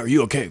you okay? Are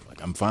you okay?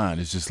 Like, I'm fine.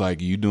 It's just like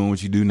you doing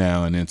what you do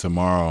now. And then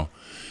tomorrow,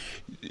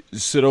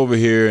 sit over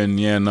here and,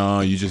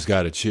 you just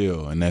got to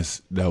chill. And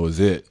that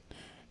was it.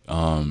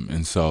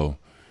 And so.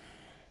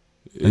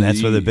 And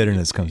that's where the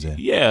bitterness comes in.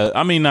 Yeah.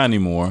 I mean, not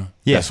anymore.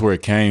 Yeah. That's where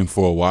it came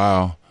for a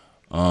while.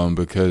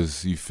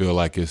 Because you feel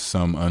like it's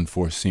some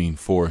unforeseen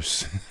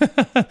force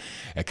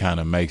that kind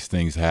of makes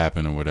things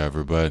happen or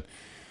whatever. But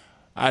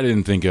I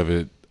didn't think of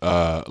it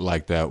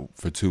like that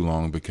for too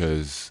long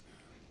because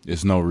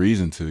there's no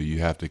reason to. You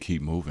have to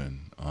keep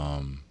moving.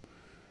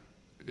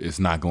 It's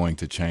not going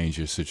to change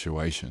your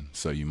situation.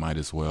 So you might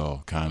as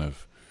well kind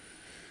of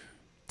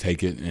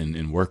take it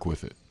and work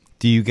with it.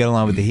 Do you get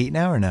along with the Heat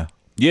now or no?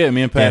 Yeah,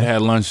 me and Pat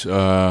had lunch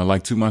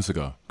like 2 months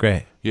ago.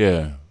 Great.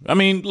 Yeah. I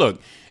mean,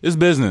 look, it's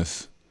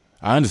business.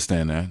 I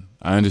understand that.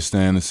 I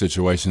understand the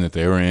situation that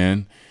they were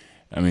in.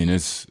 I mean,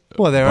 it's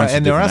they're also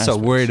aspects.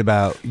 Worried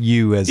about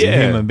you as a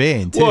human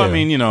being too. Well, I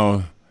mean,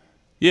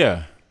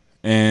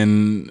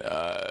 and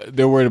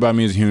they're worried about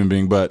me as a human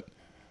being, but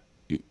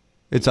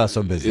it's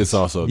also business. It's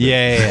also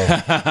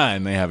business. Yeah.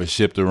 And they have a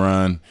ship to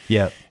run.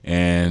 Yep.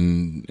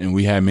 And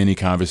we had many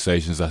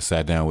conversations. I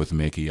sat down with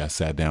Mickey. I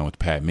sat down with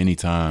Pat many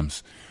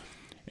times,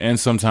 and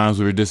sometimes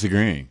we were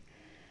disagreeing,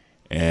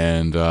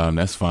 and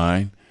that's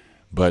fine.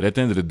 But at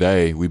the end of the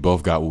day, we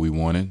both got what we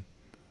wanted.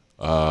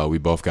 We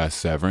both got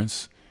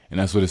severance, and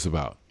that's what it's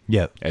about.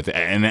 Yep.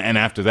 And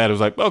after that, it was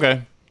like,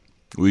 okay,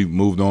 we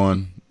moved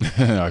on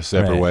our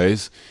separate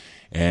ways.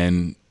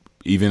 And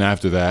even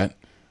after that,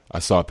 I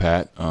saw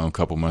Pat a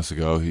couple months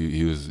ago.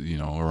 He was,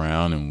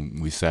 around, and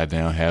we sat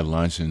down, had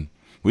lunch, and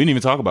we didn't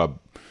even talk about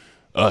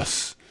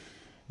us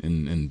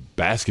in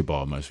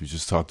basketball much. We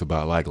just talked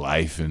about like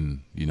life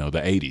and, the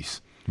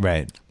 80s.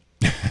 Right.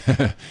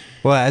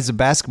 Well, as a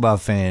basketball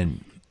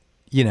fan,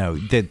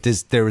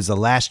 there was a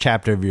last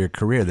chapter of your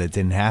career that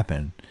didn't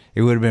happen.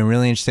 It would have been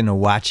really interesting to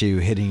watch you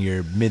hitting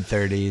your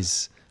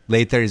mid-30s,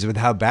 late 30s with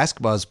how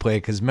basketball is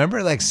played. Because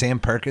remember, like Sam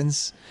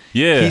Perkins?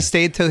 Yeah. He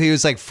stayed till he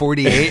was like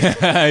 48.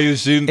 He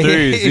was shooting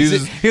threes.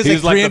 He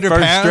was like 300 the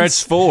first pounds.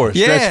 Stretch 4,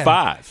 stretch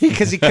 5.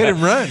 Because he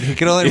couldn't run. He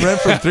could only run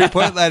from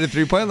three-point line to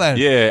three-point line.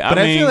 Yeah, But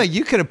I feel like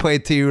you could have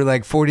played till you were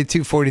like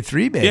 42,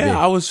 43, maybe. Yeah,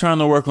 I was trying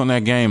to work on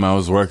that game. I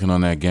was working on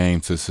that game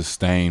to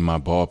sustain my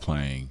ball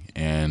playing.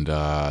 And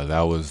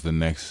that was the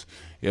next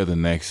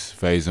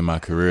phase in my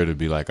career to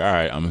be like, all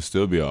right, I'm going to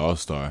still be an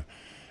all-star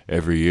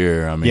every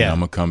year. I mean, I'm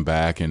going to come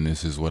back, and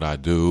this is what I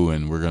do,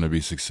 and we're going to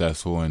be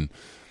successful. And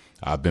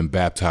I've been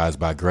baptized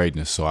by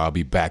greatness, so I'll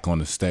be back on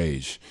the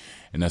stage.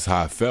 And that's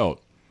how I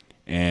felt.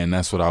 And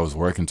that's what I was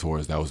working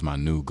towards. That was my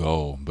new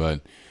goal.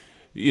 But,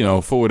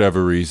 for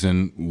whatever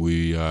reason,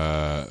 we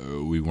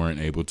weren't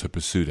able to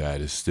pursue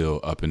that. It's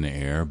still up in the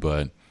air.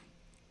 But,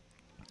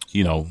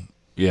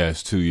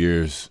 it's 2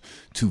 years,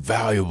 2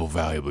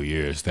 valuable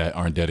years that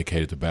aren't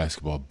dedicated to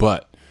basketball.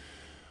 But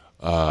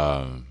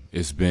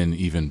it's been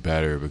even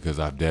better because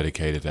I've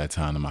dedicated that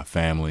time to my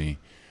family.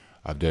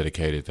 I've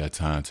dedicated that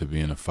time to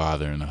being a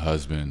father and a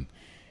husband.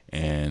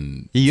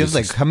 And you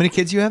have how many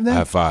kids you have now? I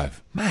have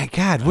 5. My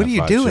God, what are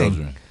you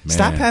doing?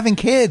 Stop having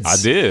kids. I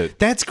did.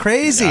 That's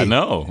crazy. I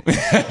know.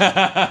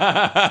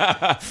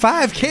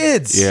 5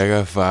 kids. Yeah, I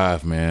got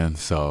 5, man.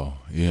 So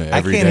every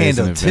I can't day is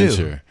an handle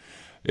adventure. 2.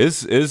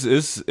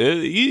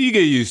 You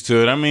get used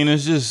to it. I mean,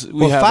 it's just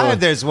 5.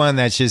 There's one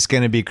that's just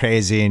going to be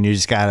crazy, and you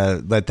just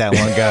gotta let that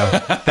one go.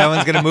 That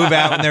one's going to move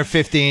out when they're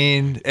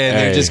 15, and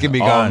they're just going to be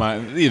gone.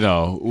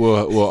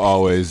 We'll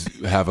always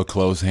have a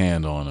close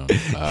hand on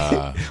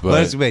them.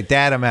 But wait,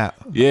 Dad, I'm out.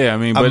 Yeah, I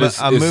mean,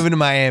 but I'm moving to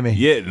Miami.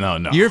 Yeah,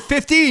 no. You're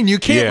 15. You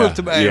can't move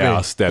to Miami. Yeah,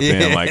 I'll step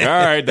in. Like, all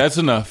right, that's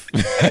enough.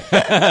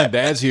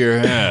 Dad's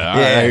here. Yeah,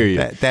 all right, I hear you.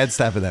 Dad's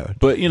stopping that one.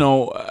 But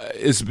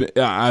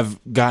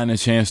I've gotten a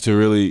chance to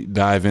really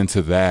dive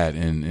into that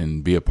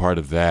and be a part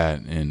of that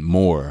and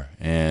more,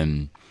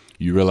 and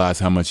you realize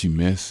how much you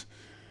miss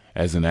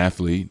as an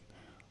athlete,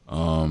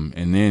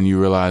 and then you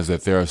realize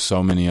that there are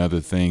so many other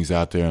things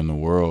out there in the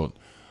world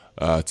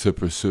to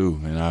pursue.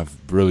 And I've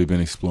really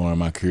been exploring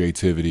my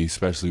creativity,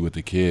 especially with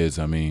the kids.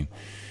 I mean,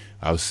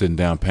 I was sitting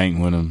down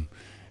painting with them.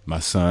 My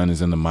son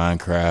is into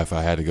Minecraft.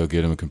 I had to go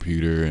get him a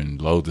computer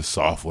and load the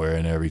software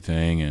and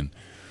everything, and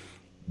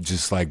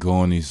just like go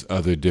on these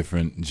other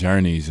different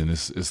journeys, and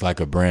it's like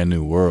a brand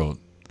new world.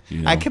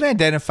 You know? I can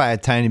identify a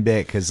tiny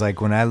bit because,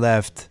 like, when I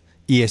left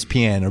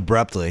ESPN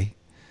abruptly,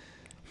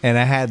 and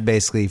I had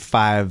basically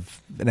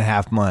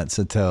 5.5 months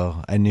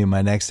until I knew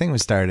my next thing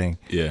was starting.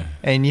 Yeah.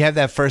 And you have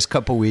that first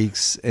couple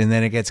weeks, and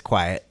then it gets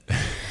quiet.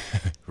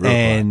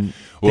 And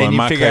well, in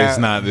my case,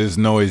 not as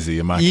noisy.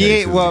 In my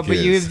case, well, but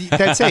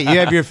that's it. You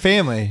have your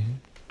family,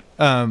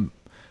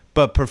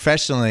 but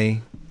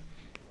professionally,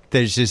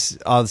 there's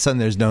just all of a sudden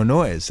there's no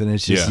noise, and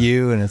it's just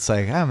you, and it's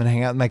like, I'm gonna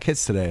hang out with my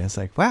kids today. It's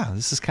like, wow,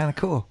 this is kind of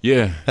cool.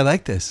 Yeah, I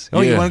like this.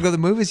 Oh, you want to go to the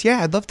movies?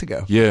 Yeah, I'd love to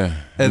go. Yeah,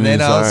 and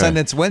then all of a sudden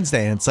it's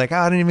Wednesday, and it's like, oh,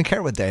 I don't even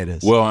care what day it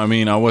is. Well, I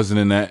mean, I wasn't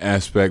in that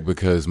aspect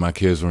because my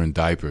kids were in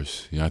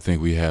diapers. You know, I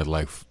think we had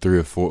like 3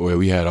 or 4. Well,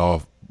 we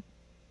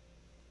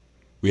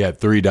had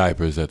 3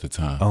 diapers at the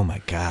time. Oh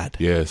my God.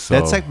 Yeah, so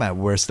that's like my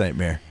worst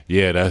nightmare.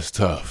 Yeah, that's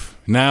tough.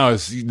 Now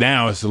it's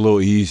a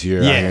little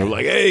easier. Yeah,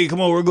 like, hey, come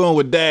on, we're going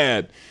with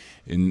Dad,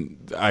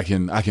 and I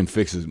can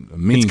fix a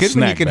mean. It's good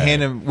snack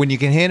when you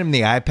can hand him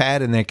the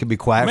iPad and they can be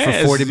quiet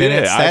for 40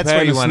 minutes. That's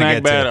where you want to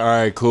get to. All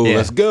right, cool,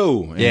 let's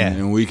go.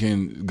 And we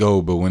can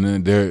go. But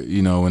when they're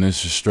when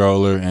it's a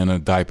stroller and a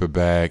diaper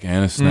bag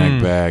and a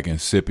snack bag and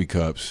sippy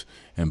cups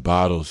and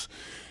bottles,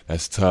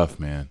 that's tough,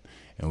 man.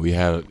 And we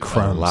had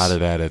a lot of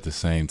that at the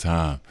same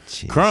time.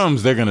 Jeez.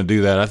 Crumbs, they're going to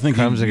do that. I think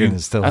crumbs are going to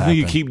still happen. I think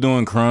you keep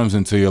doing crumbs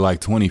until you're like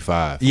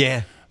 25.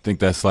 Yeah. I think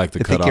that's like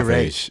the cutoff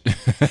age.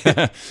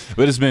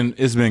 But it's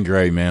been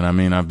great, man. I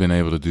mean, I've been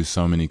able to do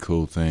so many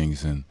cool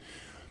things, and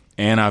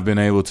I've been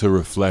able to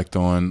reflect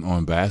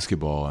on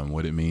basketball and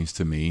what it means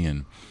to me,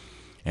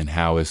 and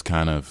how it's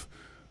kind of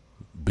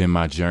been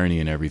my journey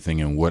and everything,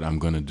 and what I'm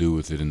going to do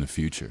with it in the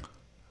future.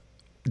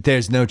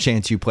 There's no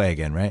chance you play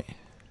again, right?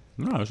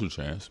 No, there's a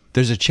chance.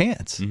 There's a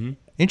chance. Mm-hmm.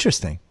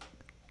 Interesting.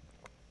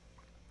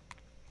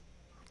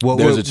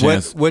 There's a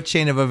chance. What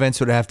chain of events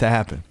would have to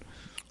happen?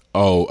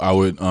 Oh, I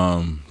would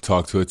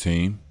talk to a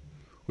team,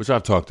 which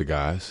I've talked to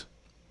guys,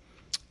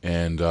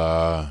 and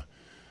they're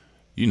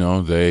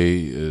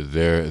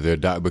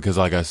because,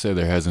 like I said,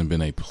 there hasn't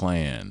been a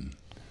plan.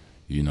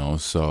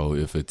 So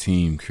if a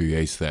team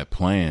creates that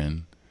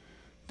plan,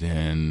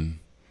 then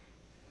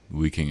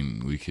we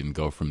can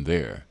go from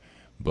there.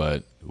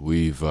 But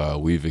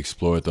we've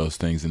explored those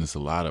things, and it's a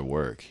lot of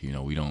work.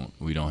 We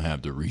don't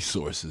have the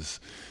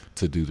resources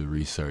to do the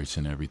research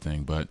and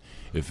everything. But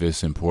if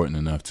it's important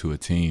enough to a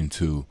team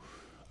to,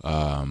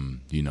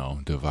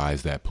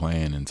 devise that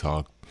plan and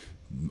talk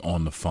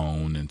on the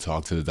phone and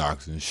talk to the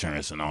doctor's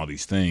insurance and all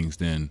these things,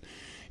 then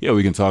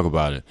we can talk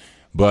about it.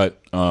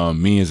 But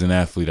me as an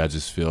athlete, I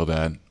just feel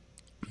that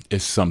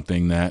it's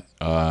something that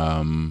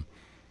I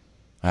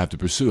have to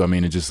pursue. I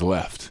mean, it just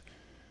left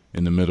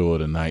in the middle of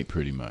the night,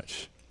 pretty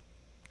much.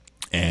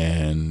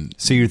 And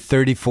so you're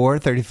 34,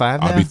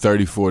 35 now? I'll be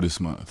 34 this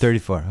month.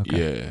 34,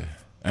 okay. Yeah.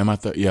 Am I?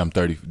 I'm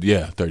 30.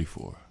 Yeah,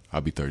 34.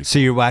 I'll be 34. So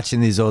you're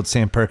watching these old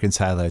Sam Perkins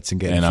highlights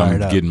and getting fired up.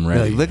 And I'm getting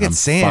ready. Like, look at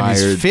Sam, fired.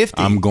 He's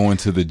 50. I'm going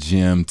to the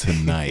gym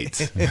tonight.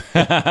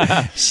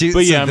 Shoot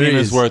but some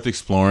threes. It's worth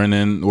exploring.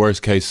 And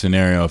worst case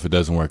scenario, if it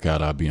doesn't work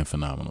out, I'll be in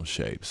phenomenal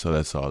shape. So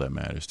that's all that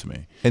matters to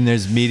me. And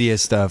there's media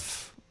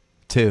stuff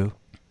too.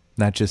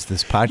 Not just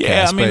this podcast.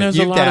 Yeah, I mean, there's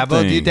a lot of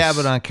things. You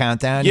dabbled on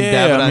Countdown. You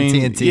dabbled on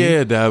TNT.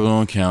 Yeah, dabbled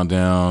on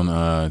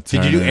Countdown.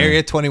 Did you do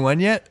Area 21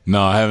 yet?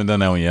 No, I haven't done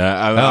that one yet.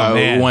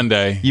 Man. One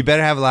day. You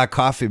better have a lot of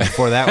coffee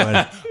before that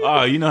one.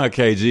 Oh, you know how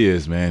KG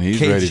is, man.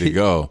 He's ready to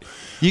go.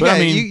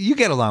 You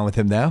get along with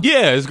him now.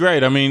 Yeah, it's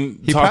great. I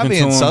mean, he probably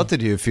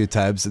insulted you a few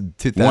times in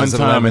 2011.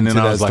 One time, and then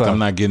I was like, I'm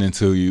not getting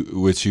into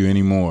with you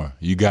anymore.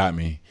 You got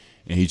me.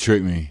 And he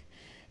tricked me.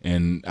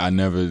 And I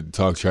never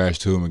talk trash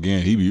to him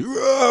again. He'd be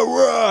rah,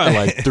 rah,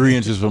 like 3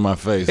 inches from my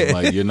face. I'm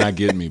like, you're not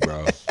getting me,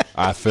 bro.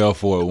 I fell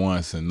for it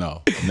once, and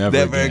no,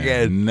 never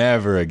again.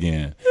 Never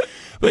again.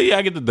 But yeah,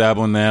 I get to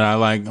dabble in that.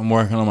 I'm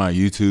working on my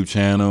YouTube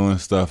channel and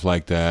stuff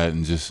like that,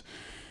 and just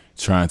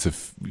trying to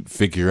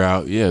figure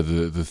out,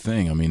 the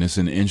thing. I mean, it's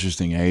an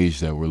interesting age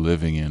that we're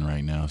living in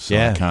right now. So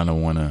I kind of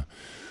want to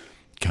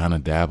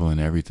dabble in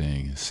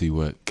everything and see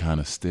what kind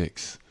of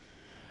sticks.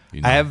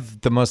 I have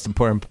the most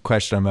important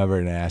question I'm ever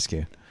going to ask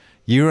you.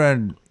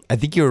 I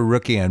think you were a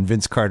rookie on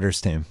Vince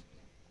Carter's team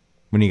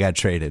when he got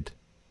traded.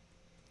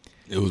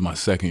 It was my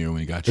second year when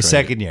he got traded. The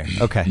second year,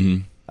 okay.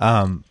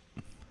 Mm-hmm.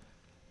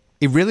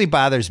 It really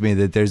bothers me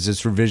that there's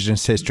this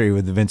revisionist history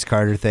with the Vince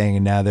Carter thing,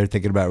 and now they're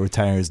thinking about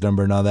retiring his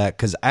number and all that,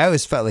 because I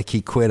always felt like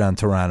he quit on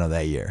Toronto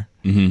that year.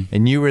 Mm-hmm.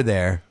 And you were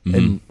there, mm-hmm.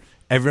 and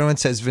everyone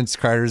says Vince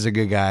Carter's a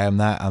good guy. I'm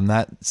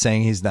not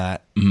saying he's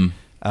not. Mm-hmm.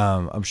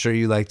 I'm sure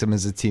you liked him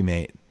as a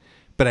teammate.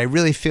 But I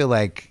really feel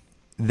like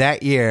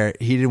that year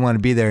he didn't want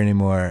to be there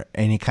anymore,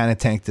 and he kind of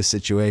tanked the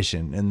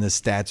situation, and the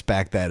stats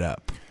back that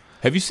up.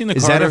 Have you seen the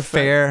Is Carter? Is that a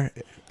fair?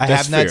 I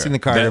have not seen the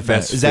Carter.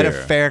 Is that a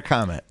fair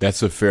comment?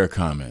 That's a fair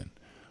comment.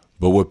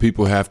 But what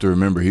people have to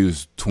remember, he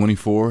was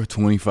 24,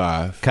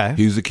 25. Okay.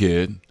 He was a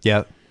kid.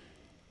 Yep.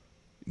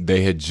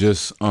 They had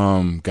just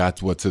got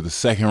to the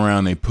second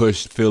round. They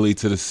pushed Philly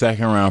to the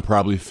second round.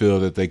 Probably feel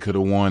that they could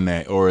have won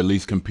that, or at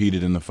least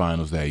competed in the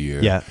finals that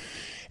year. Yeah.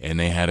 and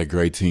they had a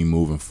great team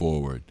moving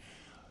forward.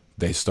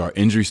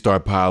 Injuries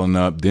start piling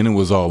up. Then it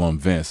was all on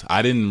Vince.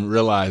 I didn't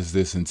realize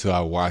this until I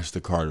watched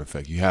The Carter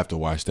Effect. You have to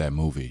watch that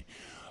movie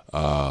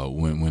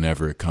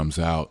whenever it comes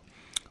out.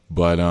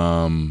 But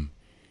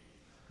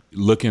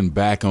looking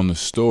back on the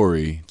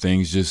story,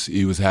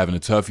 he was having a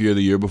tough year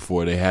the year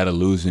before. They had a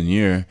losing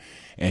year,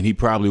 and he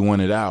probably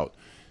wanted out.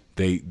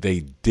 They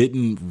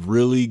didn't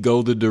really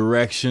go the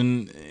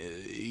direction,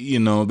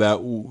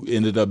 that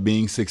ended up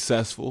being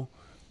successful.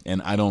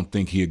 And I don't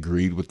think he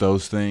agreed with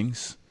those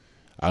things.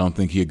 I don't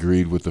think he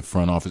agreed with the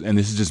front office. And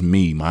this is just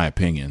me, my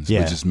opinions.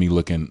 Yeah. But just me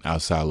looking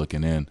outside,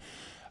 looking in.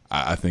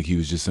 I think he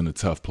was just in a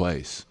tough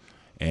place.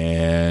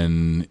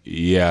 And,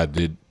 yeah,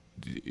 did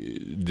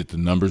the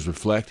numbers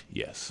reflect?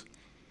 Yes.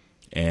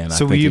 And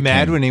so were you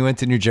mad when he went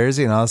to New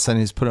Jersey and all of a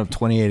sudden he's putting up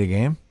 28 a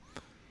game?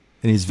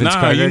 And he's Vince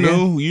Carter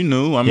again? You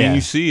knew. I mean,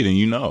 you see it and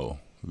you know.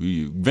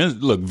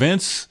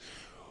 Vince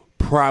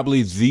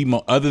probably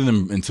other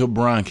than until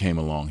Bron came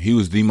along, he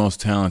was the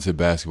most talented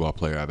basketball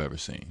player I've ever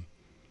seen.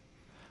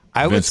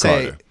 I would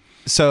say,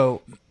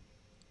 so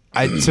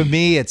to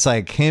me, it's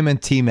like him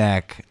and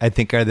T-Mac, I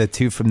think, are the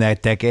two from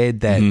that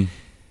decade that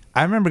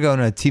I remember going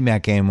to a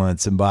T-Mac game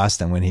once in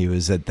Boston when he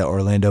was at the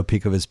Orlando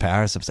peak of his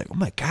powers. I was like, oh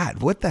my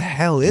God, what the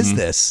hell is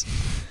this?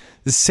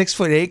 This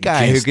 6'8"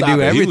 guy who could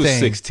do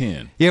everything. He was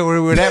 6'10". Yeah,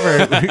 or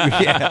whatever.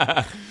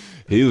 Yeah.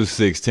 He was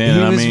 6'10".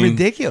 He was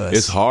ridiculous.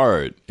 It's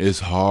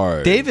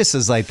hard. Davis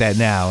is like that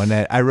now.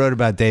 And I wrote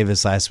about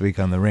Davis last week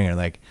on The Ringer.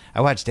 Like,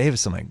 I watched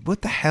Davis. I'm like,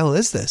 what the hell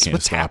is this?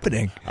 What's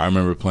happening? I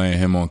remember playing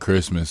him on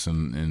Christmas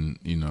and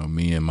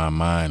me in my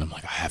mind, I'm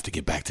like, I have to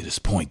get back to this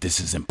point. This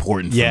is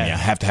important for me. I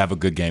have to have a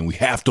good game. We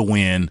have to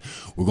win.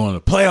 We're going to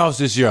the playoffs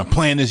this year. I'm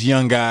playing this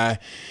young guy.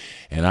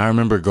 And I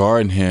remember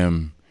guarding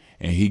him,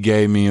 and he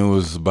gave me, it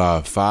was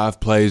about 5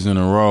 plays in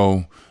a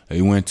row.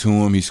 He went to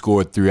him. He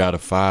scored 3 out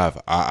of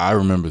 5. I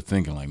remember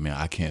thinking, like, man,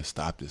 I can't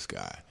stop this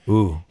guy.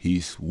 Ooh. He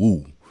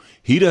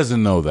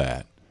doesn't know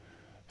that.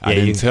 Yeah, I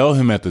didn't tell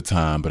him at the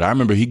time, but I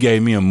remember he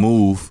gave me a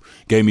move,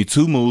 gave me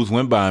 2 moves,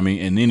 went by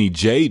me, and then he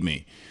ja'd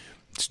me.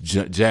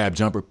 Jab,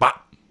 jumper,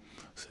 pop.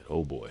 I said,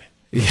 oh, boy.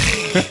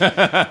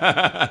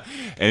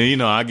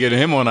 And, I get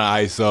him on the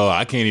ice, so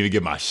I can't even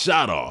get my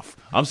shot off.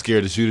 I'm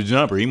scared to shoot a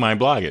jumper. He might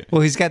block it.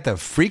 Well, he's got the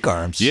freak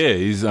arms. Yeah,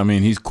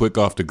 he's quick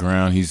off the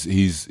ground.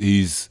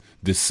 He's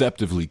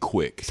deceptively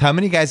quick. How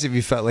many guys have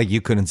you felt like you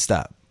couldn't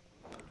stop?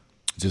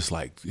 Just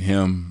like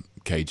him,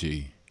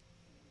 KG.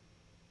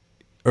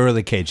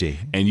 Early KG.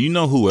 And you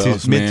know who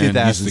else, man,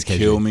 used to KG.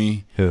 kill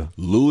me? Who?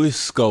 Louis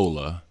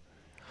Scola.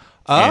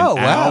 Oh,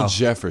 and wow. Al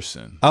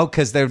Jefferson. Oh,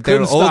 because they're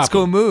old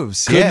school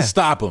moves. Couldn't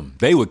stop them.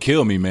 They would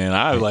kill me, man.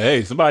 I was like,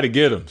 hey, somebody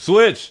get him.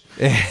 Switch.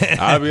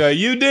 I'd be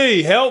like,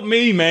 UD, help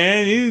me,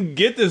 man. You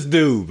get this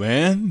dude,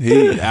 man.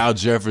 Al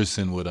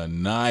Jefferson would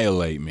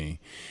annihilate me.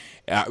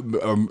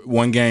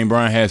 One game,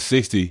 Brian had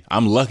 60.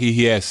 I'm lucky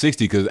he had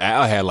 60 because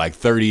Al had like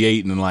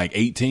 38 and like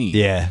 18.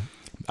 Yeah.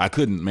 I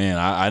couldn't,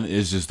 man.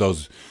 It's just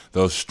those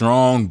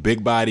strong,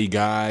 big body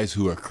guys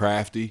who are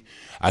crafty.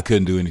 I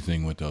couldn't do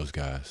anything with those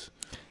guys.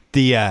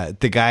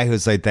 The guy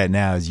who's like that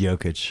now is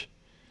Jokic.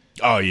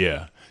 Oh,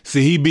 yeah.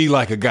 See, he'd be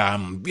like a guy,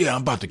 I'm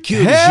about to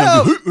kill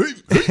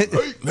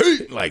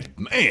this. Like,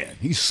 man,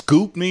 he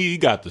scooped me. He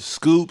got the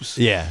scoops.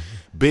 Yeah.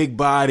 Big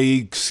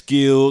body,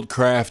 skilled,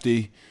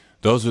 crafty.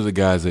 Those are the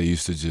guys that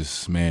used to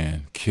just,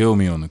 kill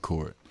me on the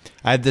court.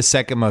 I have the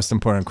second most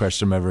important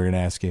question I'm ever going to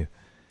ask you.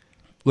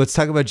 Let's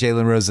talk about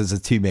Jalen Rose as a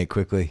teammate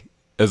quickly.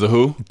 As a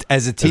who?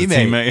 As a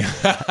teammate.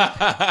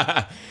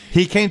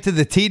 He came to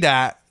the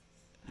T-Dot.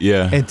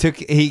 Yeah. And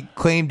he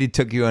claimed he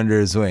took you under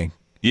his wing.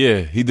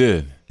 Yeah, he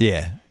did.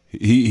 Yeah.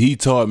 He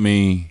taught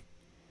me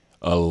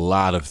a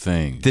lot of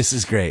things. This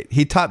is great.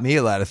 He taught me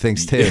a lot of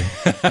things too.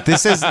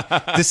 This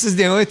is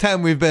the only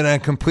time we've been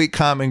on complete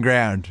common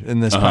ground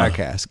in this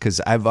podcast,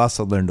 because I've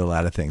also learned a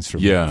lot of things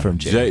from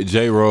Jay.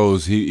 Jay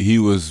Rose, he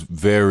was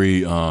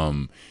very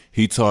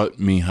he taught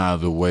me how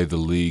the way the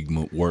league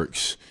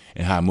works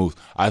and how it moves.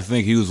 I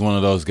think he was one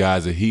of those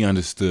guys that he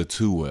understood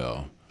too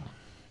well.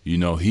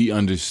 He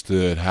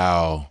understood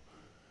how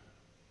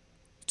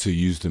to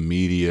use the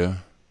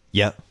media.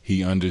 Yep.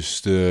 He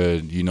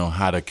understood,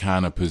 how to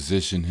kind of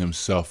position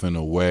himself in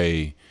a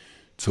way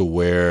to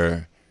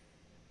where,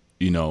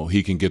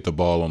 he can get the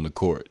ball on the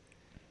court.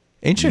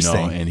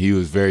 Interesting. And he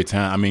was very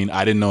talented. I mean,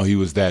 I didn't know he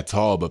was that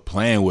tall, but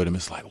playing with him,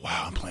 it's like,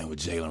 wow, I'm playing with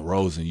Jalen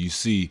Rose, and you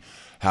see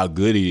how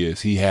good he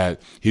is. He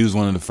was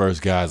one of the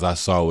first guys I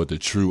saw with the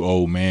true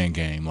old man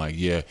game. Like,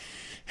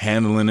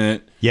 handling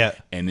it,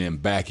 and then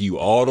back you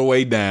all the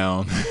way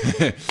down.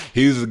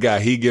 He was the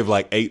guy. He give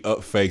like 8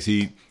 up fakes.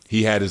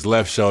 He had his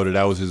left shoulder.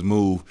 That was his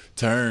move.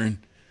 Turn,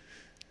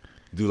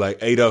 do like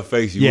 8 up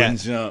fakes. You wouldn't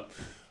jump.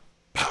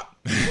 Pop.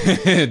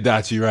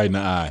 Dot you right in the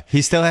eye.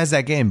 He still has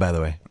that game, by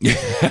the way.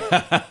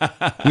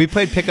 We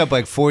played pickup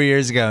like 4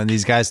 years ago, and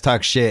these guys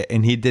talk shit,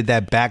 and he did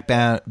that back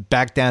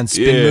down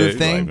spin move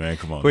thing. Like, man,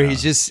 come on where now.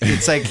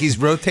 it's like he's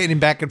rotating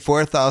back and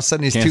forth. All of a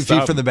sudden, he's 2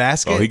 feet from the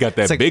basket. Oh, he got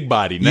that like, big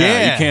body now.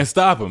 You can't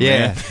stop him,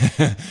 man.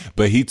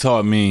 But he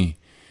taught me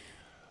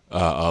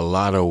a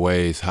lot of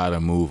ways how to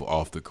move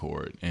off the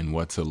court and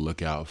what to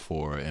look out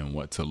for and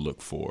what to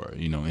look for,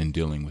 in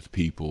dealing with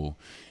people,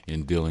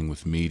 in dealing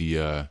with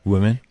media.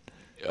 Women?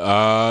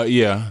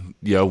 Yeah,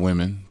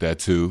 women, that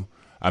too.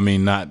 I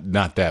mean,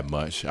 not that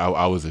much.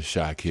 I was a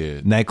shy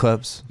kid.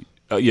 Nightclubs?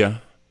 Yeah,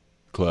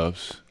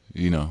 clubs,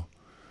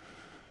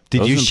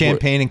 Did you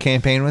champagne and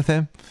campaign with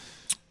him?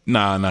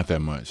 Nah, not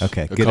that much.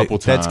 Okay, a couple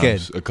times. That's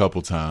good. A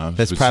couple times.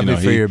 That's probably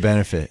for your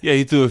benefit. Yeah,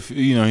 he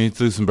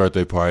threw some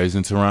birthday parties,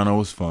 and Toronto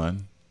was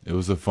fun. It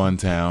was a fun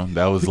town.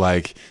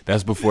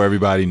 That's before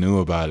everybody knew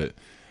about it.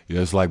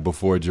 It's like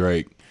before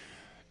Drake.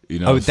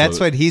 That's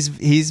what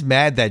he's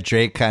mad that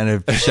Drake kind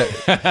of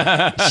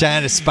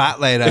shined a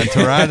spotlight on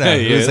Toronto. Yeah,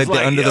 it was like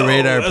the under the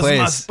radar place. That's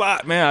my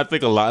spot, man. I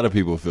think a lot of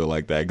people feel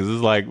like that because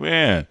it's like,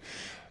 man,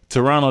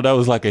 Toronto, that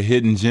was like a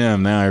hidden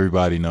gem. Now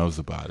everybody knows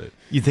about it.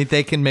 You think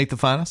they can make the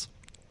finals?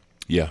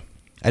 Yeah,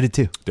 I did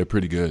too. They're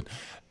pretty good,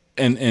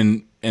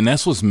 and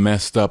that's what's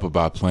messed up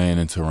about playing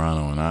in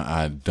Toronto. And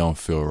I don't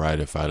feel right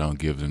if I don't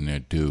give them their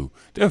due.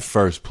 They're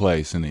first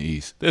place in the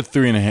East. They're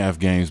 3.5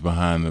 games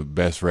behind the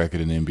best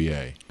record in the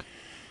NBA.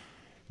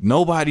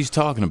 Nobody's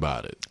talking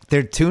about it.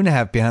 They're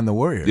 2.5 behind the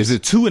Warriors. Is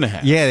it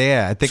 2.5?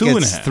 Yeah. I think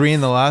it's 3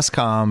 in the loss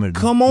column.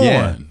 Come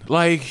on.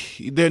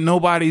 Yeah.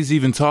 Nobody's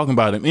even talking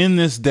about them. In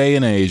this day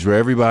and age where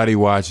everybody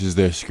watches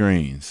their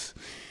screens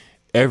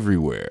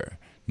everywhere,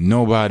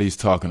 nobody's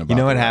talking about You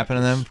know what the happened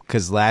to them?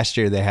 Because last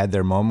year they had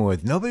their moment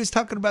with, nobody's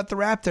talking about the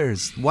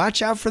Raptors.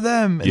 Watch out for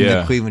them. And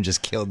then Cleveland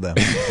just killed them.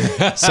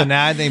 So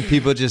now I think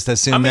people just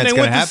assume that's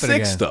going to happen again. They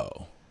went to 6,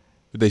 though.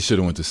 They should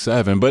have went to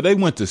 7, but they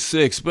went to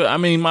 6. But, I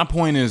mean, my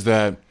point is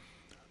that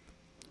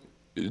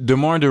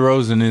DeMar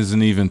DeRozan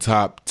isn't even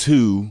top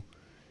 2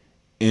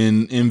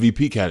 in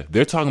MVP category.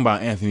 They're talking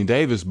about Anthony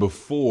Davis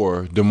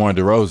before DeMar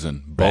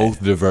DeRozan.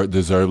 Both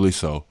deservedly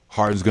so.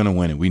 Harden's going to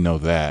win it. We know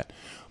that.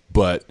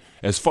 But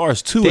as far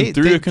as 2 and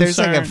 3 are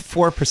concerned, there's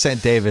like a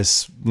 4%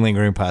 Davis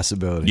lingering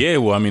possibility. Yeah,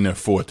 well, I mean, they're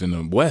 4th in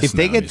the West. If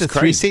they get the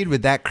 3 seed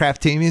with that crap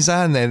team he's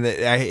on, then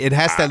it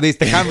has to, at least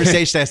the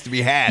conversation has to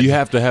be had. You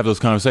have to have those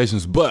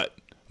conversations. But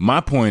my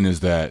point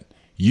is that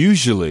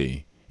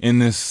usually in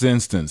this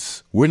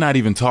instance, we're not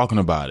even talking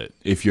about it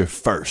if you're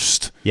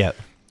first. Yep.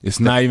 It's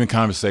not even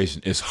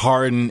conversation. It's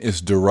Harden,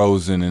 it's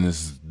DeRozan, and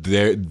it's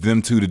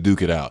them two to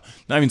duke it out.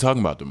 Not even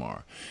talking about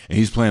DeMar. And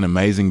he's playing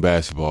amazing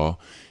basketball.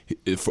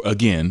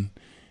 Again,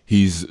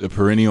 he's a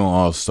perennial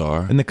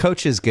all-star. And the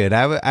coach is good.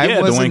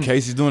 Dwayne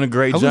Casey's doing a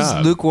great job. I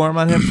was lukewarm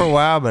on him for a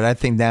while, but I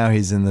think now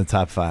he's in the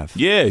top 5.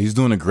 Yeah, he's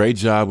doing a great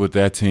job with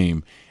that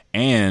team.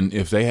 And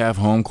if they have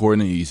home court in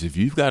the East, if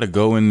you've got to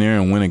go in there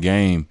and win a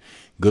game,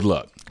 good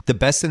luck. The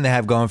best thing they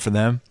have going for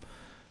them,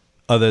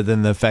 other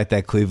than the fact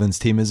that Cleveland's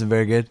team isn't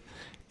very good,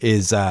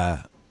 is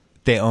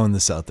they own the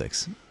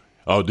Celtics.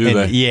 Oh, do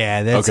they?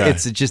 Yeah,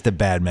 it's just a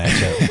bad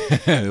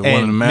matchup.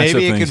 One of the matchup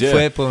maybe it things, could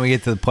flip when we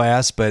get to the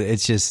playoffs, but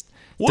it's just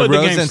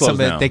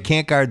DeRozan. They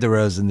can't guard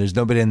DeRozan. There's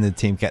nobody in the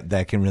team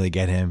that can really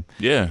get him.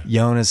 Yeah,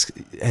 Jonas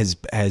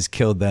has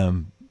killed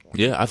them.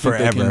 Yeah, I think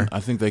forever.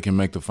 I think they can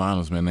make the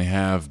finals, man. They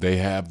have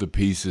the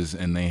pieces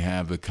and they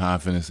have the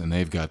confidence and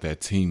they've got that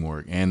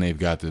teamwork and they've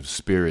got the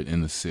spirit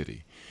in the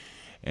city.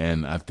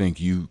 And I think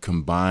you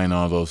combine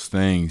all those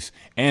things,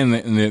 and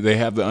they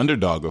have the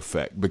underdog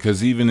effect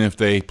because even if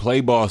they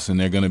play Boston,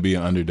 they're going to be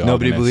an underdog.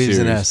 Nobody believes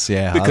in us,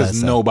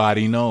 because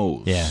nobody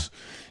knows. Yeah,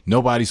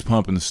 nobody's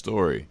pumping the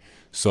story.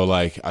 So,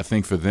 I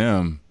think for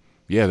them,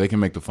 they can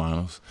make the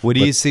finals. What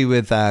do you see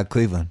with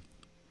Cleveland?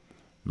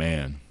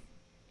 Man.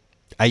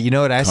 You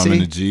know what I see? Coming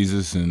to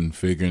Jesus and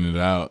figuring it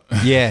out.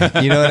 Yeah.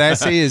 You know what I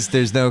see is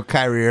there's no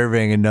Kyrie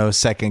Irving and no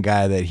second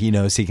guy that he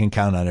knows he can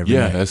count on every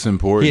night. That's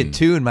important. He had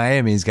 2 in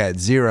Miami. He's got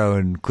 0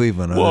 in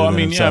Cleveland. Well,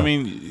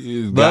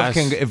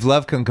 if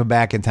Love can come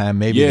back in time,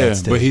 maybe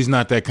that's 2. But he's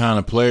not that kind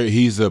of player.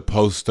 He's a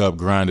post-up,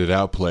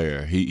 grinded-out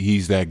player.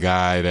 He's that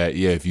guy that,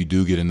 if you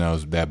do get in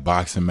that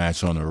boxing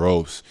match on the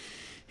ropes,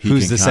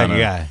 who's the second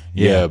guy?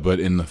 Yeah, but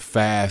in the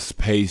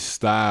fast-paced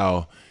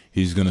style,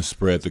 he's going to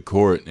spread the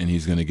court, and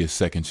he's going to get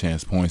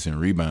second-chance points and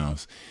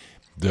rebounds.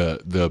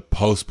 The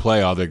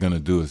post-play, all they're going to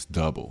do is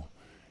double,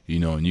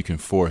 and you can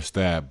force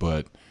that,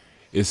 but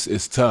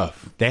it's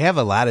tough. They have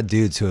a lot of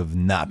dudes who have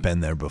not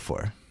been there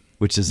before,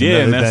 which is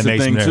and that's the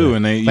thing, too.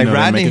 And they,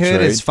 Rodney Hood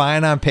is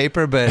fine on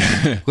paper, but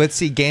let's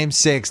see Game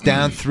 6,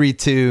 down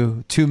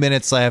 3-2, 2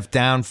 minutes left,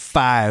 down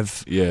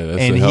 5. Yeah, that's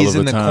and a hell he's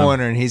of in a the time.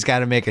 corner, and he's got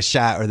to make a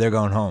shot or they're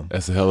going home.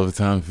 That's a hell of a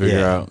time to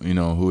figure out,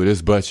 who it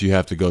is. But you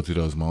have to go through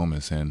those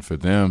moments. And for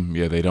them,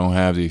 they don't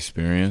have the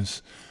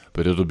experience.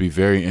 But it'll be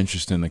very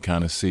interesting to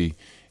kind of see,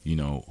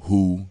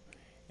 who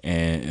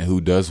and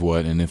who does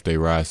what and if they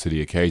rise to the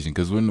occasion.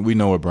 Because we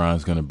know what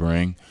Brian's going to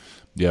bring.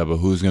 Yeah, but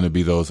who's going to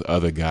be those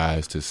other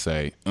guys to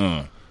say,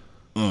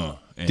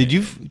 Did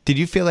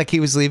you feel like he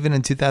was leaving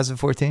in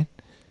 2014?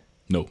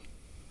 No.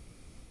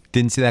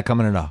 Didn't see that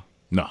coming at all?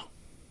 No.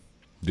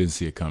 Didn't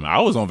see it coming.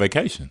 I was on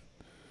vacation.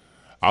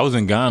 I was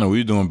in Ghana. We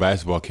were doing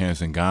basketball camps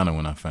in Ghana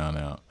when I found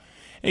out.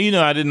 And,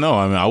 I didn't know.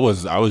 I mean, I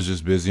was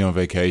just busy on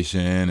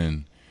vacation,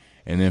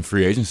 and then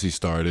free agency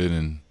started,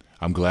 and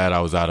I'm glad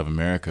I was out of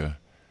America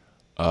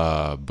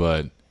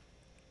But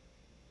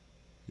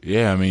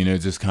yeah, I mean, it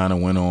just kind of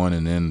went on,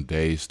 and then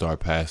days start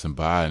passing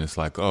by, and it's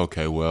like, oh,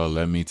 okay, well,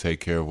 let me take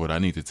care of what I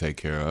need to take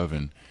care of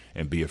and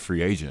be a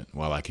free agent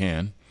while I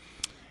can.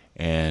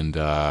 And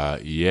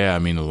yeah, I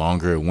mean, the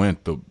longer it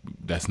went,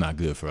 that's not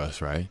good for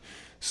us, right?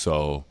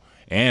 So,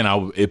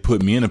 and it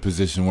put me in a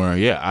position where,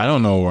 yeah, I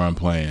don't know where I'm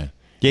playing.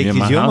 Yeah,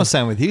 because you almost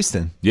signed with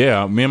Houston.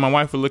 Yeah, me and my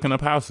wife were looking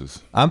up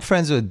houses. I'm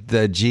friends with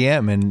the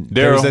GM, and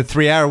there was a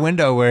 3-hour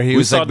window where he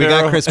was like, we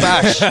got Chris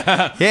Bosh.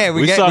 Yeah,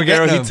 we saw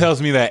Daryl. He tells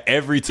me that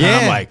every time,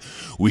 Yeah. like,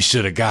 we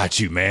should have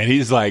got you, man.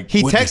 He's like...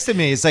 He texted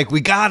me. It's like,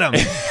 we got him.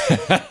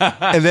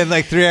 And then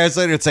like 3 hours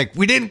later, it's like,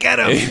 we didn't get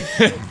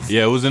him.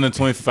 Yeah, it was in the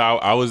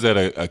 25. I was at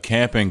a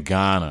camp in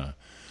Ghana.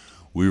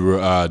 We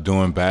were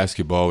doing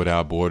basketball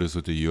without borders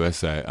with the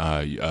USA,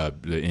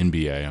 the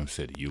NBA. I'm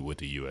saying you with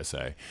the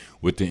USA,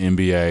 with the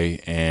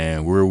NBA,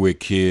 and we're with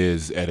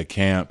kids at a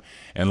camp,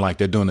 and like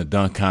they're doing a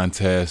dunk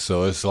contest.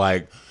 So it's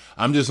like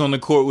I'm just on the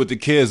court with the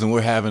kids, and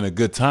we're having a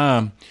good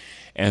time.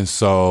 And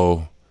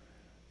so,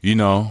 you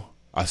know,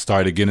 I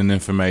started getting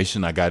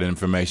information. I got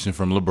information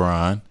from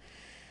LeBron,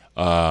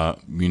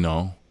 you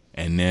know,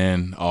 and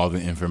then all the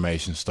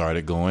information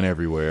started going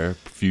everywhere.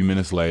 A few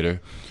minutes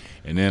later.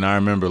 And then I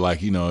remember,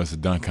 like, you know, it's a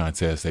dunk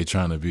contest. They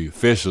trying to be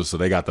official, so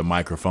they got the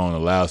microphone, a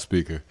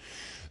loudspeaker.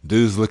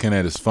 Dude's looking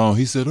at his phone.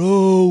 He said,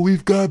 oh,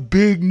 we've got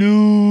big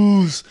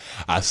news.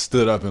 I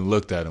stood up and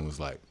looked at him and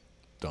was like,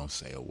 don't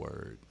say a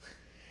word.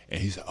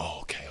 And he said, oh,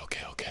 okay.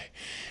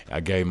 I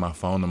gave my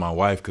phone to my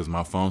wife because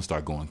my phone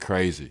started going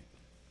crazy.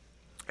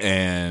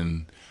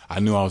 And I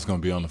knew I was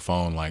going to be on the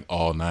phone, like,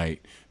 all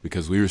night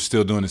because we were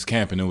still doing this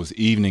camp, and it was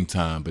evening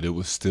time, but it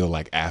was still,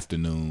 like,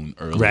 afternoon,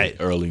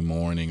 early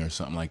morning or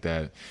something like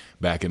that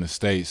back in the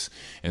States.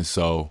 And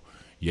so,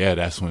 yeah,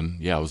 that's when,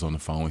 I was on the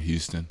phone with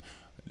Houston,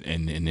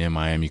 and then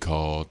Miami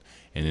called,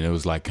 and then it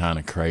was, like, kind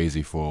of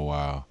crazy for a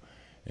while.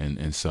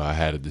 And so I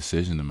had a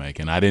decision to make,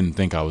 and I didn't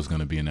think I was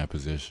going to be in that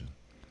position.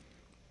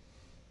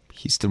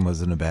 Houston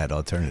wasn't a bad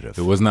alternative.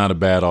 It was not a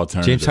bad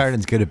alternative. James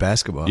Harden's good at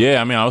basketball.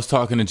 Yeah, I mean, I was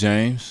talking to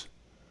James.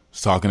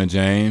 Talking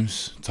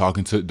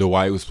to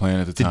Dwight was playing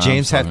at the time. Did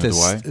James have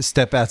to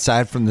step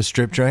outside from the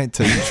strip joint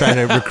to try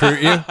to recruit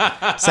you?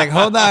 It's like,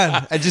 hold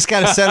on, I just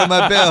got to settle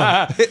my bill.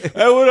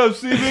 Hey, what up,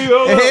 CB?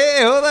 Hey,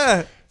 hold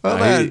on.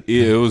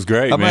 It was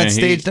great, I'm man. on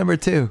stage number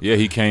 2. Yeah,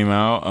 he came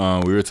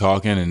out. We were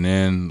talking, and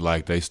then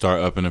like they start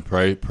upping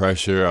the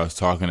pressure. I was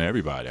talking to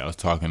everybody. I was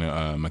talking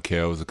to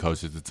Mikael was a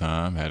coach at the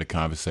time. Had a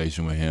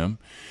conversation with him.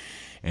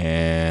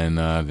 And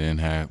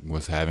then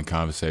was having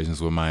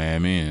conversations with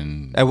Miami.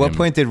 And at what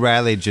point did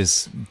Riley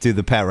just do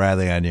the Pat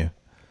Riley on you?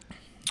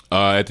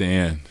 At the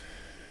end.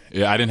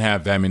 Yeah, I didn't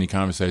have that many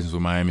conversations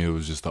with Miami. It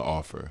was just the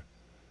offer.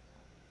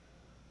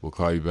 We'll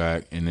call you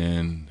back, and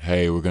then,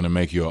 hey, we're going to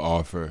make you an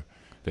offer.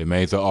 They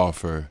made the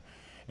offer,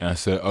 and I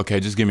said, okay,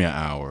 just give me an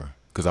hour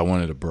because I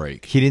wanted a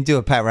break. He didn't do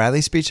a Pat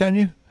Riley speech on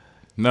you?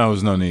 No, there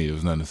was no need. There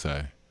was nothing to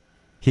say.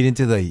 He didn't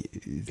do the...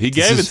 He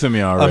gave it to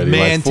me already,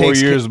 like 4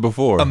 years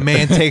before. A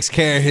man takes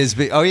care of his...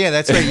 Oh, yeah,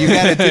 that's right. You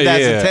got it in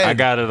 2010. Yeah, I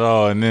got it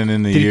all. And then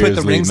in the years Did he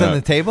put the rings on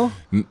the table?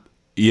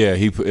 Yeah,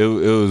 it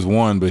was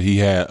one, but he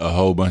had a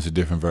whole bunch of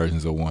different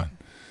versions of one.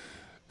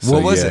 So,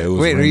 what was it?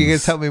 Wait, rings. are you going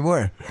to tell me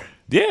more?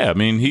 Yeah, I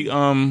mean,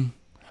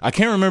 I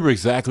can't remember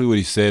exactly what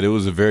he said. It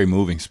was a very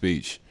moving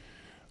speech.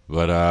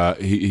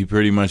 But he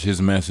pretty much,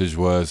 his message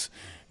was,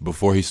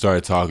 before he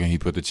started talking, he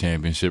put the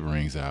championship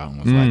rings out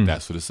and was like,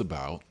 that's what it's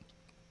about.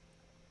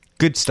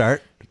 Good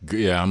start.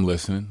 Yeah, I'm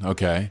listening.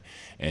 Okay.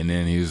 And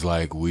then he was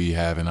like, we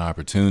have an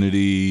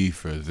opportunity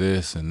for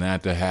this and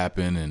that to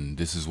happen, and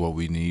this is what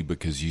we need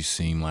because you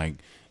seem like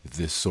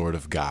this sort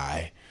of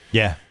guy.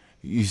 Yeah.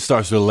 He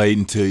starts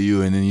relating to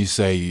you, and then you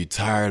say you're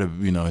tired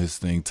of, his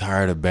thing,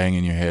 tired of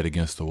banging your head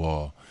against the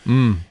wall.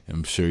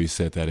 I'm sure he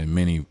said that in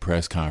many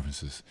press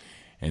conferences.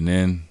 And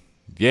then,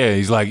 yeah,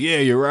 he's like, yeah,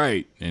 you're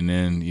right. And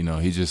then,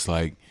 he's just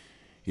like,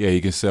 yeah,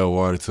 he can sell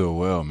water to a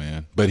well,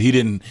 man. But he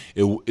didn't.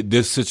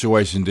 This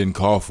situation didn't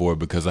call for it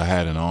because I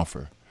had an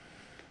offer.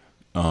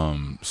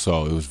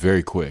 So it was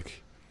very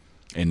quick.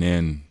 And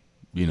then,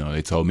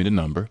 they told me the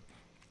number,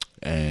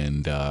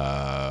 and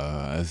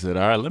I said,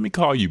 "All right, let me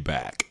call you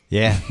back."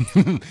 Yeah.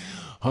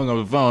 Hung up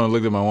the phone and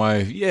looked at my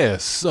wife. Yeah,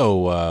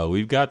 so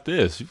we've got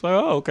this. She's like,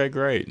 "Oh, okay,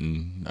 great."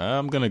 And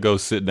I'm gonna go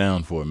sit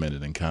down for a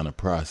minute and kind of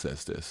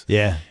process this.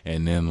 Yeah.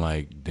 And then,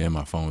 my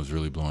phone was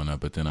really blowing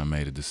up. But then I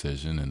made a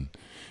decision, and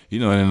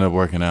it ended up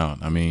working out.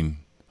 I mean,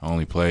 I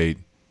only played,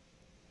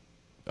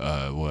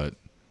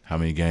 how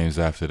many games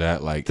after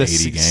that? Like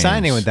 80 games.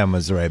 Signing with them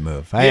was the right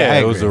move.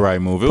 It was the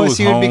right move. Plus, it was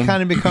you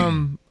would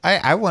become.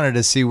 I wanted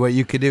to see what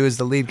you could do as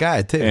the lead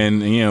guy too.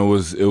 And it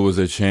was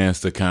a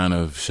chance to kind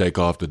of shake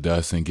off the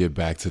dust and get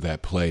back to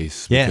that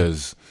place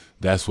because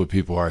that's what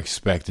people are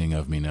expecting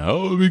of me now.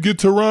 Oh, let me get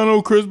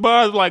Toronto, Chris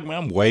Bosh. Like, man,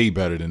 I'm way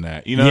better than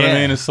that. You know what I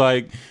mean? It's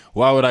like,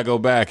 why would I go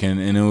back? And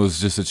it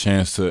was just a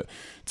chance to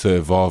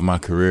evolve my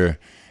career.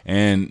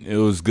 And it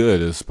was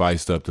good. It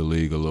spiced up the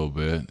league a little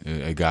bit.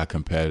 It got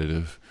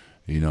competitive,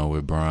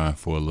 with Brian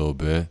for a little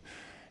bit.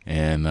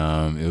 And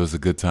it was a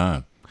good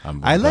time. I'm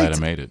glad I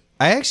made it.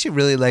 I actually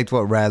really liked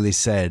what Riley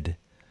said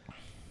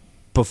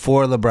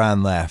before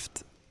LeBron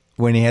left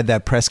when he had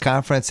that press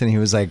conference and he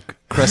was like,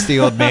 crusty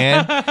old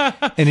man.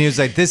 And he was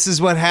like, this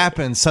is what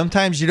happens.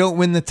 Sometimes you don't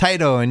win the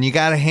title and you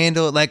got to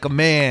handle it like a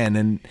man.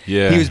 And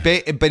he was,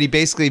 but he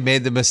basically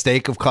made the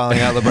mistake of calling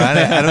out LeBron.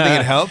 I don't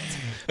think it helped.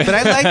 But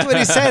I liked what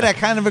he said. I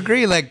kind of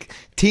agree. Like,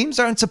 teams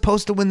aren't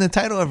supposed to win the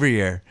title every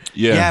year.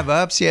 Yeah. You have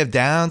ups, you have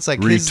downs.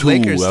 Like his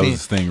Lakers that team.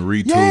 was the thing.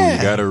 Retool. Yeah.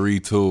 You got to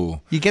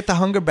retool. You get the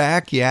hunger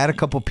back. You add a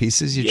couple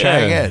pieces. You try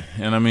again.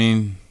 And I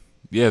mean,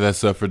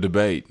 that's up for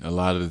debate. A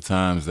lot of the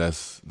times,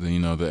 that's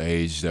the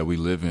age that we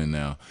live in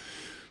now.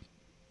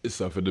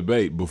 It's up for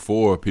debate.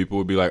 Before, people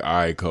would be like, "All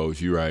right, coach,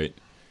 you're right."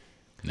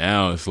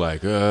 Now it's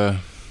like, I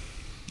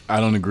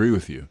don't agree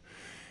with you.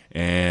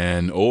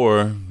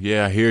 Or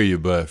I hear you,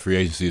 but free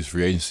agency is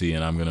free agency,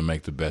 and I'm going to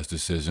make the best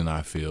decision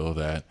I feel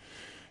that,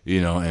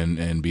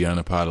 and be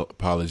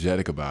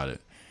unapologetic about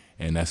it.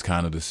 And that's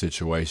kind of the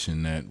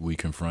situation that we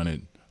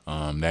confronted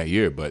that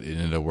year. But it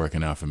ended up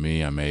working out for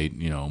me. I made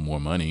more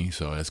money,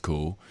 so that's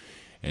cool.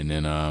 And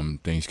then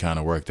things kind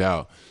of worked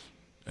out,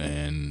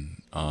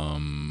 and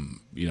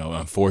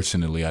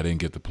unfortunately, I didn't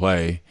get to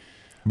play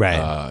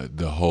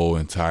the whole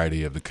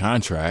entirety of the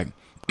contract.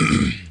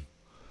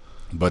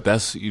 But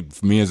that's,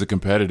 for me as a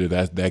competitor,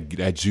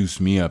 that juiced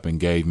me up and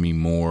gave me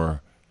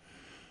more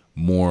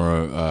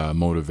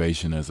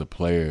motivation as a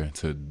player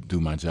to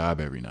do my job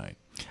every night.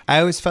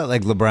 I always felt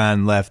like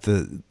LeBron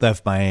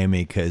left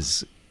Miami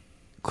because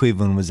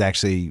Cleveland was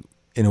actually,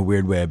 in a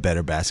weird way, a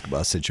better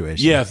basketball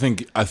situation. Yeah, I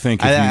think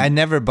I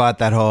never bought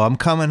that whole "I'm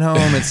coming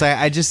home." It's like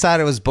I just thought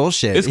it was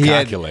bullshit. It's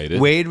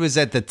calculated. Wade was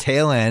at the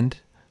tail end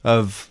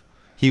of.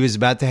 He was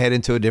about to head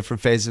into a different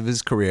phase of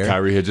his career.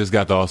 Kyrie had just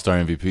got the All-Star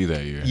MVP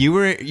that year.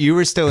 You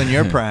were still in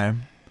your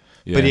prime,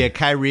 but he had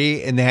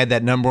Kyrie, and they had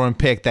that number one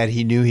pick that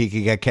he knew he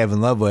could get Kevin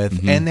Love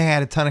with, and they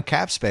had a ton of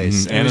cap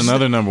space, and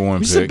another number one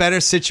pick. It was a better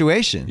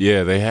situation.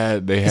 Yeah, they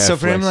had. So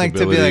for him,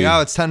 to be like,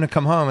 "Oh, it's time to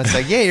come home," it's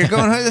like, "Yeah, you're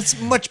going home. That's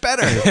much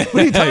better." What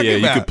are you talking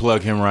about? You could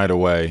plug him right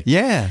away.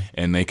 Yeah,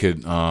 and they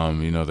could,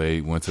 they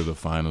went to the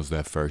finals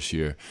that first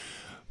year.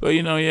 But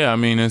I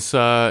mean, it's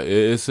a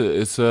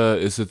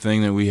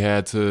thing that we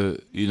had to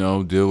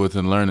deal with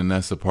and learn, and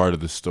that's a part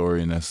of the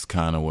story, and that's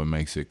kind of what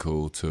makes it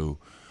cool too.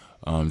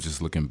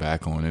 Just looking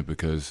back on it,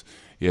 because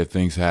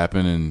things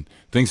happen, and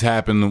things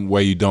happen the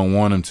way you don't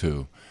want them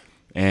to.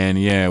 And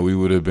we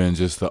would have been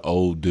just the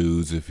old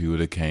dudes if he would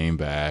have came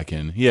back.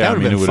 And that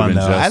would have been fun,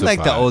 though. I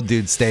like the old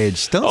dude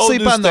stage. Don't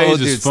sleep on the old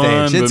dude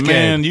stage. It's but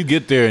man, you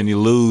get there and you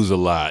lose a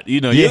lot.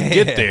 You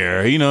get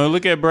there.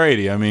 Look at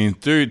Brady. I mean,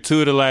 2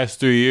 of the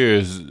last 3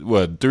 years, 3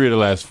 of the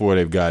last 4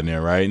 they've gotten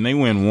there, right? And they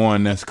win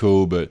 1. That's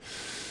cool, but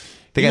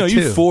they got 2.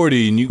 You're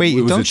 40 and you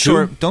wait.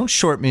 Don't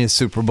short me a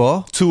Super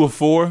Bowl. 2 of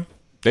 4.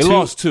 They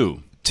lost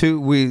 2.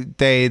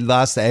 They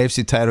lost the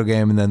AFC title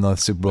game and then the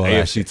Super Bowl.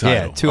 AFC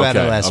title. Yeah, 2 out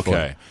of the last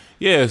 4.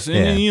 Yes,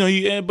 and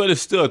then, but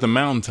it's still at the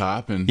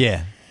mountaintop, and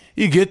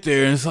you get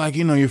there, and it's like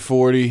you're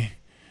 40, and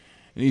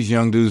these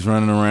young dudes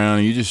running around,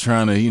 and you're just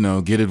trying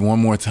to get it one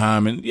more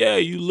time, and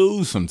you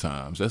lose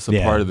sometimes. That's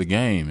a part of the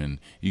game, and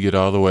you get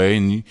all the way,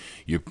 and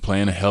you're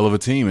playing a hell of a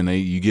team, and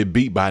you get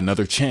beat by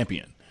another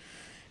champion,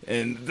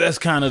 and that's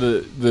kind of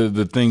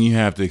the thing you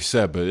have to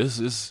accept. But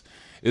it's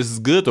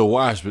good to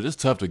watch, but it's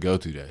tough to go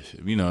through that shit.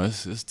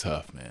 It's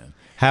tough, man.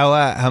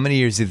 How many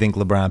years do you think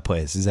LeBron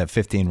plays? Is that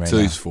 15 right now? Till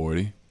he's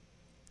 40.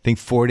 I think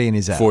 40 and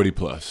he's out. 40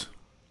 plus.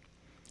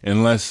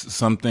 Unless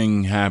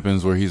something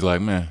happens where he's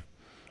like, man,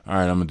 all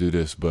right, I'm going to do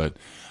this. But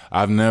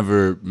I've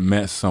never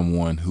met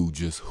someone who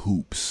just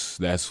hoops.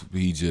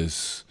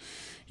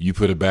 You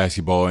put a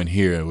basketball in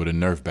here with a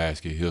Nerf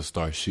basket, he'll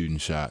start shooting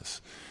shots.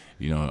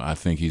 I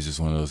think he's just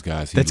one of those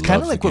guys. That's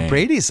kind of like what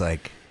Brady's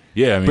like.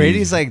 Yeah, I mean,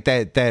 Brady's like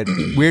that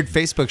weird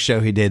Facebook show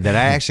he did that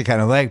I actually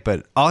kind of like,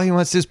 but all he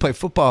wants to do is play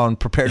football and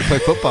prepare to play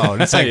football.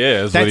 And it's like,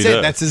 that's it.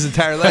 Does. That's his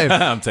entire life.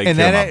 I'm taking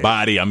care of my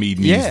body. I'm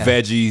eating these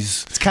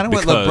veggies. It's kind of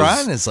what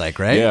LeBron is like,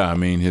 right? Yeah, I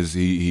mean,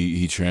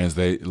 he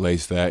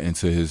translates that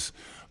into his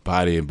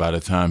body, and by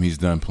the time he's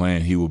done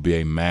playing, he will be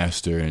a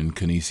master in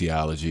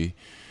kinesiology.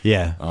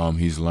 Yeah.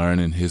 He's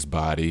learning his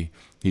body.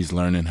 He's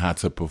learning how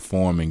to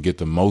perform and get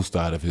the most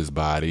out of his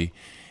body,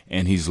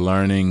 and he's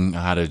learning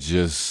how to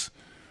just...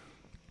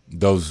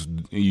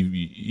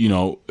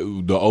 the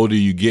older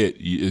you get,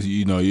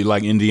 you're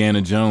like Indiana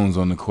Jones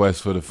on the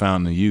quest for the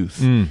fountain of youth.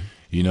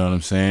 You know what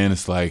I'm saying?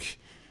 It's like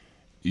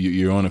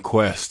you're on a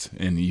quest,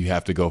 and you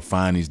have to go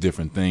find these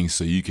different things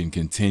so you can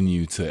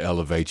continue to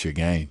elevate your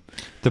game.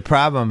 The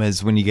problem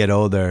is when you get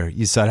older,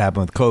 you saw it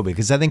happen with Kobe,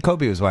 because I think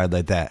Kobe was wired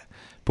like that.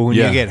 But when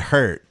you get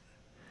hurt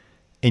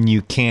and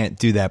you can't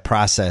do that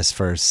process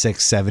for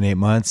 6, 7, 8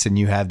 months, and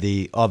you have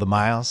all the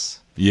miles.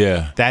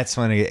 Yeah, that's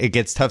when it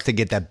gets tough to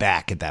get that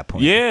back at that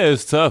point. Yeah,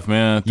 it's tough,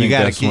 man. I think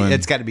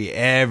it's got to be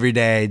every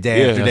day,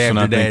 day after day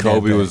after day. I think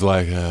Kobe was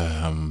like,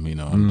 I'm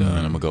done. I'm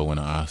gonna go win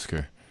an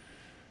Oscar.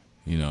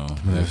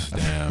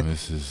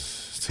 This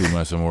is too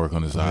much. I'm gonna work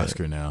on this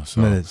Oscar now.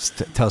 So I'm gonna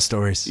tell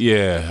stories.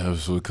 Yeah,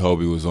 that's what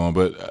Kobe was on.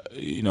 But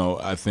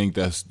I think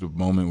that's the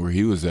moment where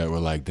he was at. We're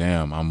like,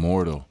 damn, I'm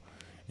mortal,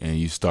 and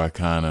you start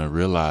kind of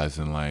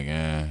realizing like,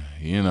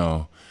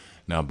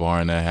 now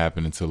barring that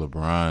happening to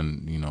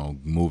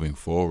LeBron, moving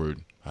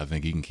forward, I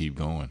think he can keep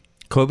going.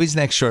 Kobe's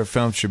next short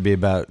film should be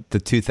about the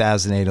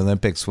 2008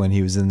 Olympics when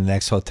he was in the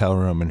next hotel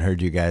room and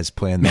heard you guys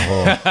playing the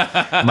whole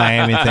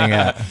Miami thing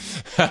out.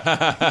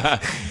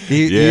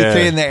 You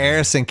three in the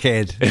Harrison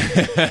kid.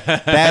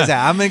 That's it.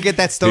 I'm going to get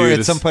that story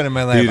at some point in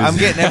my life. I'm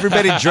getting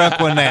everybody drunk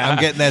one night. I'm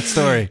getting that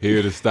story. He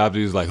would have stopped.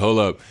 He was like, hold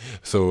up.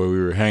 So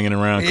we were hanging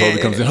around.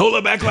 Kobe comes in. Hold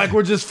up, act like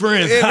we're just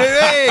friends.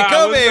 Hey,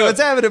 Kobe, what's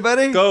happening,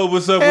 buddy? Kobe,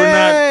 what's up?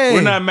 Hey.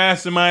 We're not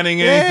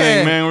masterminding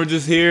anything, man. We're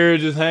just here,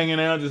 just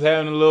hanging out, just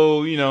having a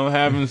little,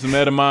 having some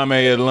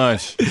edamame at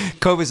lunch.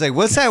 Kobe's like,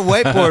 what's that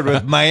whiteboard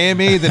with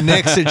Miami, the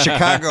Knicks, and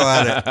Chicago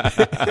on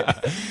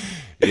it?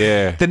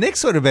 Yeah. The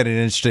Knicks would have been an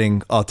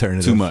interesting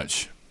alternative. Too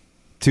much.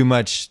 Too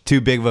much? Too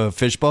big of a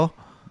fishbowl?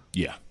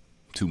 Yeah.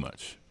 Too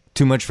much.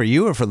 Too much for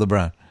you or for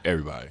LeBron?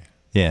 Everybody.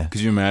 Yeah.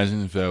 Could you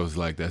imagine if that was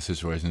like that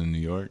situation in New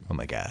York? Oh,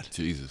 my God.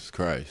 Jesus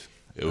Christ.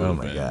 Oh,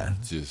 my God.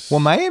 Just... Well,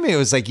 Miami, it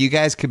was like you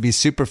guys could be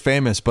super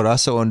famous, but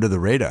also under the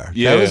radar.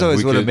 Yeah, that was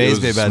always what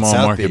amazed me about small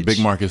South market, Beach. Big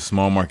market,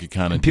 small market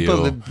kind of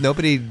people,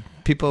 deal.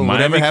 People,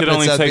 Miami whatever could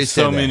only South take Beach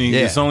so many.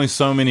 Yeah. It's only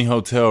so many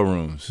hotel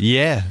rooms.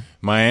 Yeah.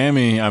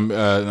 Miami,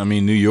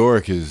 New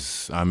York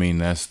is.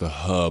 That's the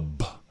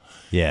hub.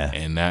 Yeah.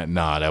 And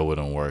that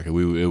wouldn't work. It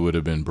would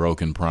have been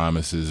broken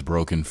promises,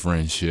 broken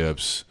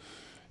friendships.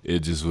 It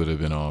just would have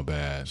been all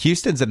bad.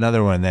 Houston's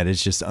another one that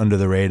is just under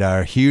the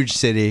radar. Huge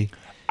city.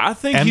 I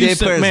think NBA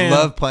Houston, players man,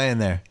 love playing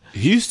there.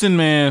 Houston,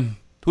 man.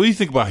 What do you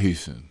think about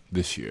Houston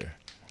this year?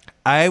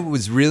 I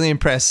was really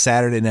impressed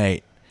Saturday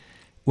night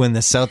when the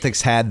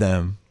Celtics had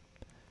them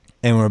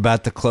and were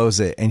about to close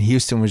it, and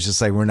Houston was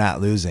just like, we're not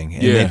losing.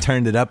 And they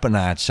turned it up a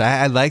notch.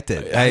 I liked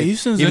it.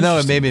 Even though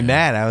it made me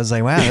mad, I was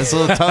like, wow, there's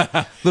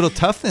a little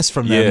toughness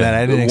from them that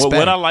I didn't expect.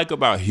 What I like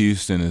about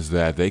Houston is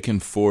that they can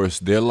force,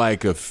 they're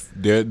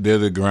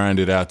the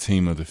grinded out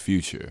team of the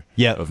future,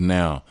 of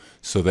now.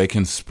 So they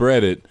can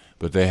spread it,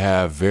 but they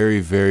have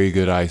very, very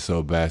good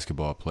ISO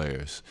basketball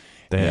players.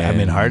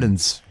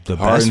 Harden's the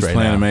best Harden's right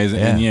playing now. amazing.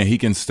 Yeah. And he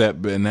can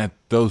step, and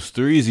those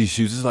threes he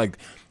shoots is like,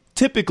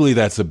 typically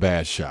that's a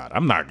bad shot.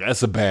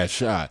 That's a bad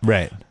shot.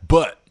 Right.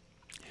 But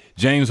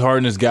James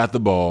Harden has got the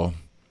ball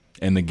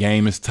and the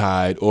game is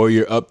tied, or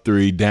you're up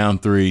 3, down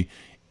 3.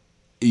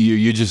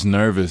 You're just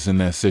nervous in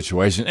that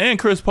situation. And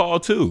Chris Paul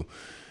too.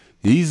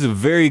 He's a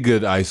very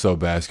good ISO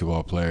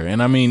basketball player. And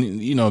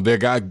they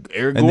got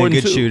Eric Gordon, they're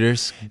good too.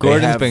 Shooters.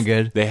 Gordon's been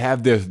good. They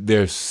have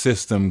their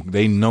system.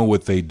 They know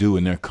what they do,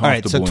 and they're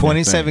comfortable. All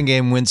right, so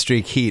 27-game win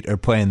streak Heat are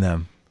playing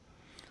them.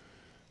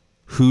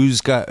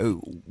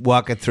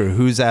 Walk it through.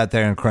 Who's out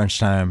there in crunch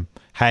time?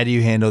 How do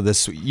you handle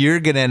this? You're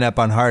going to end up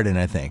on Harden,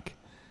 I think.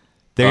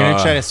 They're going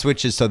to try to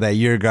switch it so that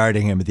you're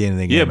guarding him at the end of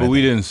the game. Yeah, but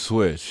we didn't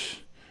switch.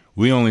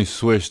 We only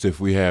switched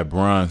if we had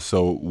Bron.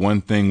 So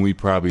one thing we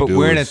probably do. But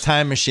we're in a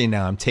time machine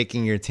now. I'm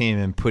taking your team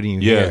and putting you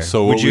here. Yeah.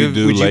 So would you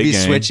be game,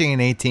 switching in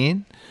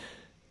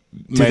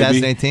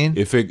 2018?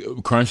 If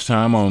it crunch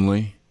time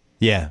only.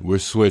 Yeah. We're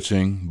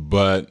switching,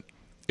 but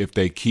if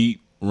they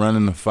keep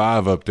running the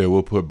 5 up there,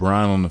 we'll put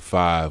Bron on the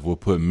 5. We'll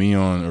put me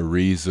on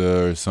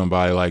Ariza or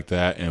somebody like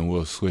that, and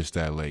we'll switch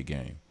that late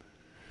game.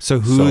 So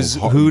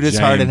who does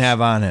Harden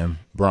have on him?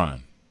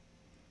 Bron.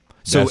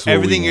 So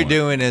everything you're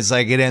doing is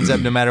like it ends up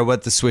no matter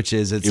what the switch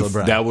is, it's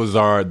LeBron.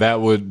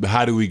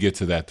 How do we get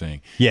to that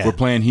thing? Yeah. If we're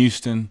playing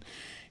Houston,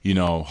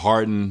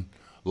 Harden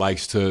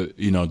likes to,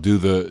 do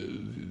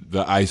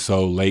the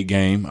ISO late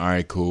game. All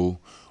right,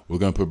 cool. We're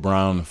going to put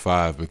Bron on the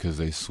 5 because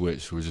they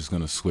switched. We're just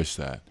going to switch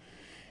that.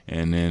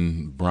 And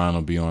then Bron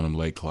will be on him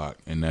late clock.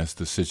 And that's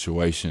the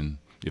situation.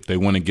 If they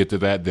want to get to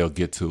that, they'll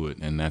get to it.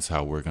 And that's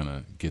how we're going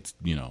to get,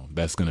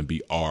 that's going to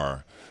be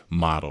our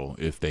model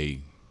if they,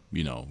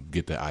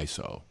 get the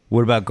ISO.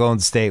 What about Golden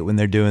State when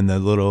they're doing the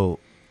little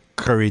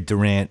Curry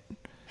Durant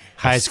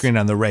high screen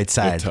on the right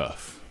side?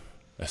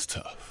 That's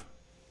tough.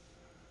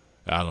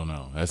 I don't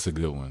know. That's a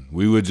good one.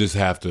 We would just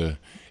have to.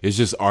 It's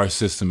just our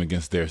system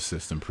against their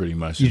system, pretty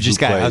much. You just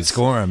got to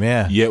outscore them,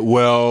 yeah. Yeah,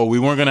 well, we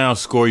weren't going to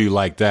outscore you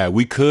like that.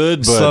 We could,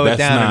 but slow that's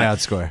it down not. And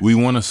outscore. We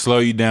want to slow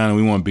you down, and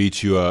we want to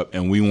beat you up,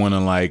 and we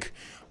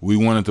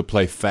wanted to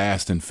play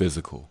fast and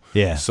physical.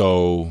 Yeah.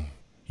 So,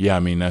 yeah,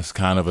 that's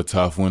kind of a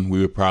tough one.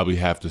 We would probably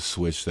have to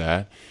switch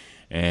that.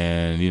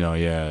 And,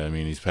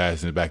 he's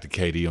passing it back to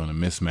KD on a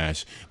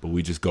mismatch, but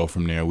we just go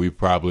from there. We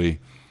probably,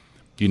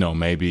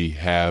 maybe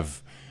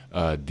have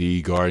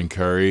D guarding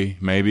Curry,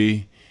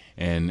 maybe,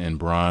 and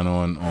Bron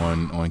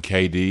on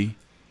KD.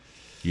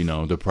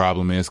 The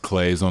problem is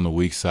Clay's on the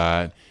weak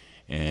side,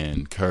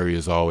 and Curry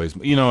is always,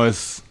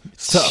 it's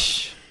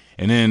tough.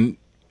 And then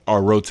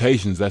our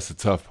rotations, that's the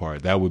tough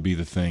part. That would be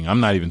the thing. I'm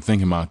not even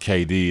thinking about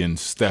KD and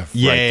Steph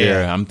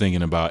there. I'm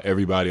thinking about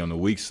everybody on the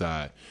weak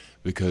side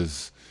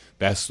because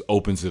that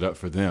opens it up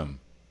for them.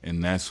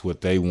 And that's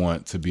what they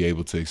want to be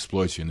able to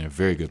exploit you, and they're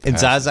very good passers. And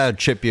Zaza would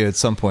trip you at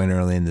some point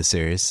early in the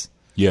series.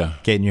 Yeah.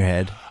 Get in your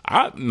head.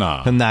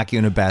 Nah. He'll knock you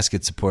in a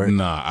basket support.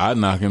 Nah, I'd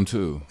knock him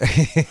too.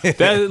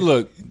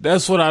 Look,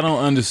 that's what I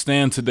don't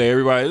understand today.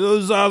 Everybody,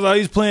 Zaza,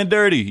 he's playing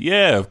dirty.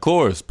 Yeah, of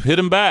course. Hit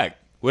him back.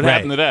 What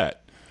happened to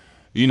that?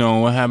 You know,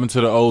 what happened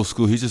to the old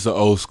school? He's just an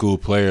old school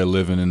player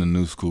living in the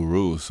new school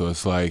rules. So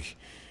it's like,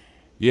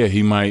 yeah,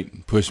 he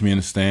might push me in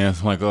the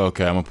stands. I'm like, oh,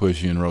 okay, I'm going to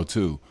push you in row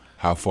 2.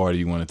 How far do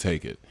you want to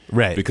take it?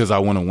 Right. Because I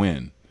want to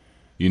win,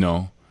 you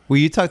know? Well,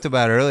 you talked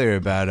about earlier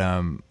about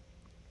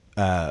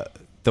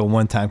the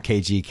one time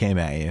KG came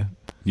at you.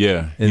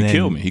 Yeah, he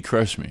killed me. He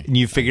crushed me. And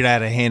you figured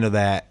out how to handle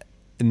that,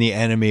 and the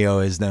enemy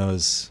always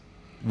knows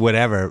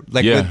whatever.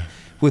 Like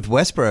with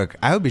Westbrook,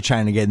 I would be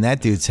trying to get in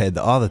that dude's head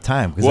all the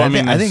time because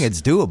I think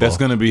it's doable. That's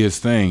going to be his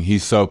thing.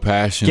 He's so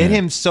passionate. Get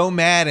him so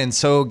mad and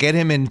so get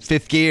him in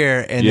fifth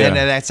gear, and then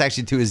that's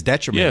actually to his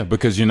detriment. Yeah,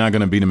 because you're not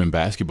going to beat him in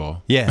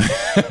basketball. Yeah,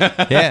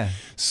 yeah.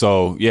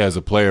 So, yeah, as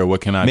a player, what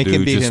can I Make do?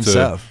 him beat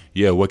himself.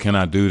 What can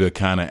I do to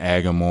kind of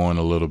egg him on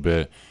a little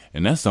bit?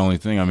 And that's the only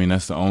thing. I mean,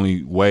 that's the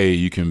only way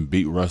you can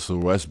beat Russell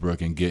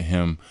Westbrook and get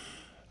him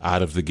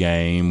out of the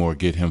game or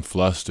get him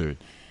flustered,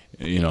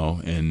 you know.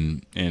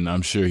 And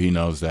I'm sure he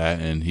knows that,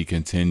 and he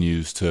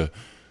continues to,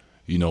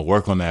 you know,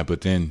 work on that.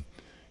 But then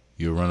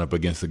you run up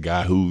against a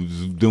guy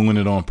who's doing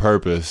it on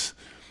purpose,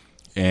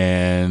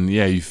 and,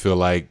 yeah, you feel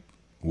like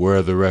where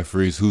are the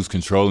referees? Who's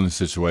controlling the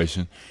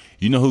situation?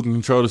 You know who can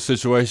control the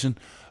situation?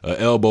 An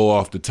elbow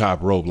off the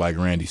top rope like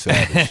Randy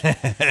Savage.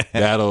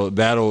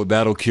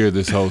 that'll cure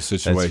this whole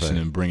situation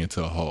and bring it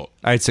to a halt.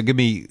 All right, so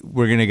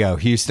we're going to go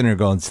Houston or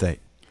Golden State?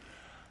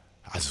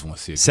 I just want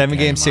to see a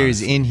 7-game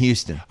series honestly. In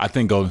Houston. I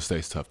think Golden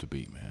State's tough to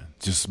beat, man.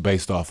 Just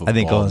based off of I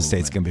think ball Golden movement.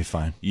 State's going to be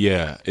fine.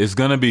 Yeah, it's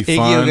going to be Iggy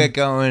fun. will get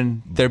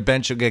going. Their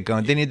bench will get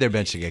going. They need their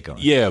bench to get going.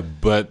 Yeah,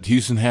 but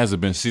Houston has a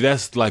bench. See,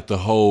 that's like the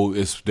whole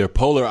 – they're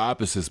polar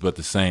opposites but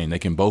the same. They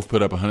can both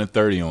put up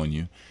 130 on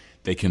you.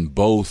 They can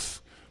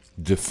both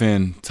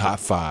defend top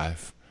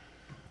 5.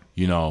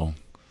 You know,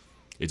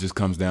 it just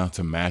comes down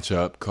to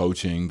matchup,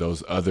 coaching,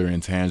 those other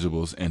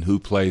intangibles, and who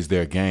plays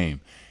their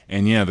game.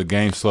 And, yeah, the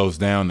game slows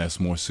down. That's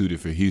more suited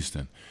for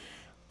Houston.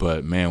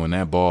 But, man, when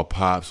that ball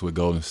pops with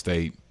Golden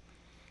State,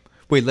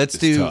 wait, let's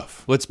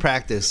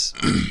practice.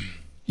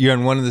 You're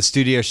on one of the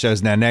studio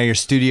shows now. Now your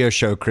studio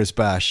show, Chris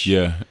Bosh.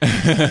 yeah.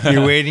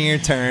 You're waiting your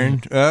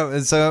turn. Here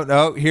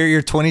are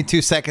your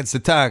 22 seconds to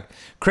talk.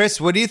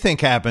 Chris, what do you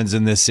think happens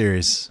in this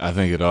series? I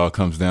think it all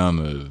comes down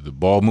to the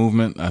ball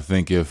movement. I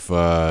think if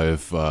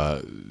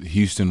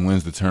Houston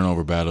wins the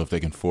turnover battle, if they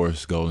can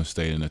force Golden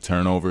State into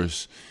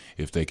turnovers,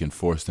 if they can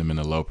force them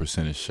into low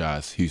percentage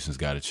shots, Houston's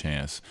got a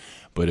chance.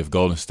 But if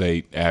Golden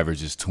State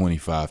averages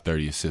 25,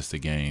 30 assists a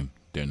game,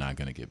 they're not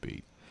going to get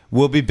beat.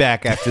 We'll be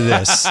back after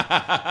this.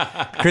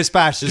 Chris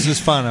Bosh, this was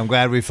fun. I'm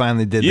glad we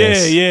finally did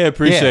this. Yeah,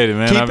 appreciate it,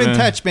 man. Keep in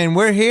touch, man.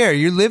 We're here.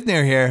 You live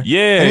near here. Yeah,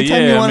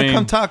 Anytime you want to I mean,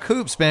 come talk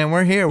hoops, man,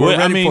 we're here. We're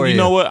ready for you. You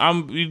know what?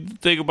 You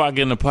think about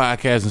getting a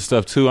podcast and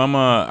stuff too.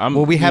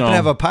 Well, we happen to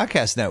have a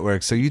podcast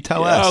network, so you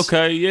tell us.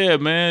 Okay, yeah,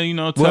 man. You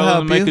know, tell We'll them to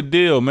help make you. a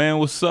deal, man.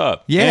 What's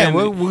up? Yeah, And-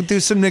 we'll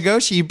do some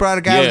negotiating. You brought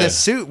a guy with a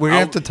suit. We're going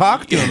to have to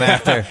talk to him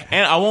after.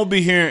 And I won't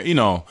be here, you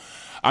know.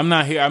 I'm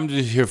not here. I'm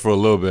just here for a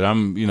little bit.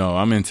 I'm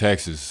in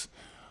Texas.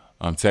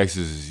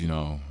 Texas is, you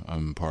know,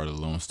 I'm part of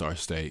the Lone Star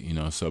State, you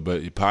know. So,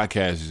 but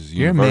podcast is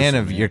you're a man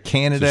of you're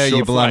Canada.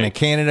 You belong to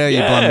Canada.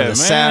 You belong to the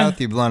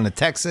South. You belong to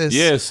Texas.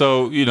 Yeah.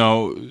 So, you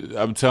know,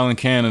 I'm telling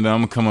Canada I'm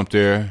gonna come up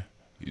there.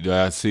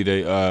 I see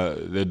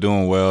they're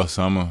doing well,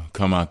 so I'm gonna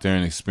come out there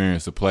and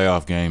experience a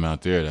playoff game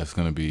out there. That's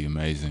gonna be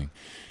amazing.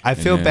 I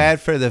feel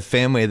bad for the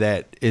family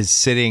that is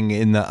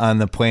sitting on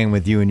the plane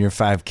with you and your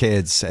 5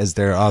 kids as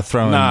they're all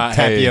throwing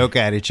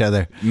tapioca at each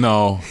other.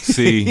 No,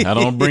 see, I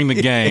don't bring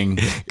the gang.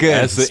 Good,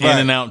 That's an smart.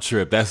 in and out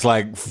trip. That's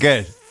like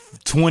Good.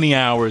 20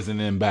 hours and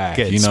then back.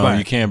 Good, you know, smart.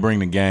 you can't bring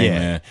the gang, Yeah.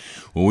 man.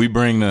 When we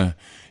bring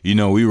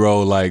we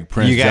roll like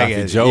Prince You gotta Jockey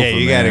get it. Joker. Yeah,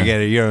 you got to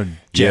get it. You're on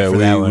jet for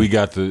that one.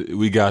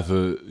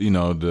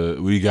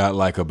 we got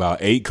like about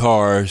 8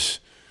 cars.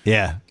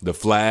 Yeah. The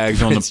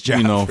flags on Prince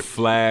the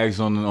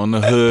flags on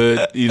the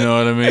hood. You know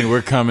what I mean?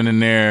 We're coming in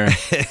there,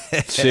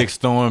 chicks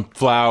throwing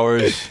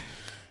flowers,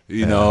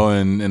 you know,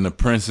 and the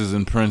princes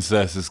and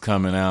princesses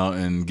coming out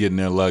and getting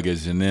their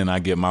luggage, and then I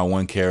get my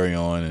one carry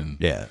on,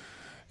 and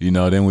you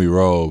know, then we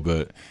roll.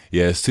 But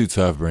yeah, it's too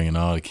tough bringing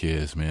all the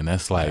kids, man.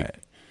 That's like.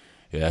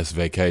 Yeah, that's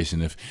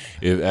vacation. If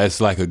that's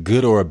like a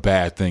good or a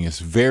bad thing, it's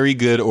very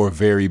good or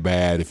very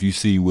bad if you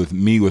see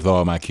with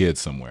all my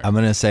kids somewhere. I'm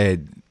going to say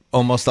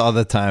almost all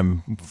the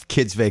time,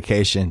 kids'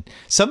 vacation.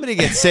 Somebody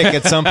gets sick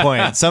at some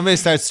point. Somebody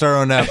starts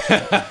throwing up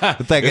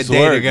with like a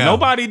day to go.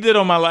 Nobody did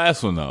on my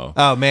last one though.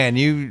 Oh man,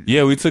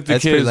 Yeah, we took the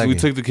kids. We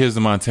took the kids to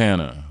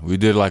Montana. We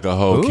did like a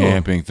whole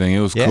camping thing.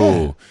 It was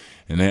cool,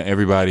 and then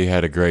everybody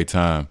had a great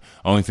time.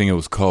 Only thing, it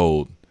was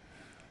cold.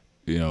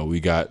 You know,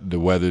 the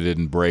weather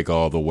didn't break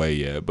all the way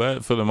yet,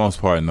 but for the most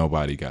part,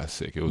 nobody got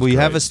sick. It was. You great.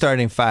 have a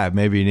starting 5.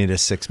 Maybe you need a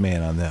 6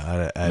 man on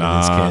out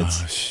of these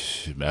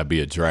kids. That'd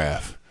be a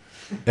draft.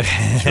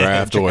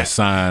 Draft or a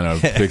sign or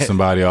pick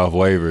somebody off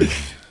waivers.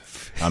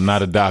 I'm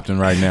not adopting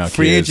right now.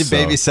 Free kids,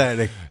 agent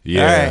babysitting.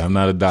 Yeah, all right. I'm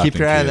not adopting. Keep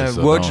your eye on kids,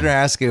 the so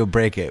Wojnarowski will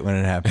break it when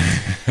it happens.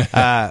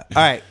 All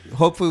right.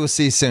 Hopefully we'll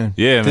see you soon.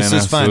 Yeah, man. This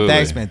was absolutely. fun.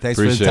 Thanks, man. Thanks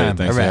Appreciate for the time. It.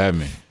 Thanks for having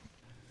me.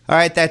 All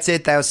right, that's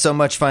it. That was so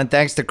much fun.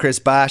 Thanks to Chris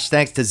Bosh.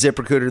 Thanks to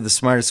ZipRecruiter, the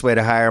smartest way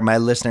to hire. My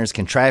listeners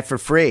can try it for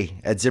free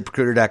at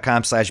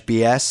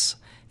ZipRecruiter.com/BS.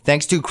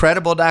 Thanks to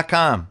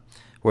Credible.com,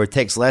 where it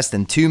takes less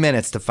than 2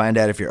 minutes to find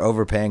out if you're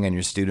overpaying on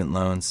your student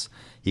loans.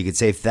 You could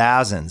save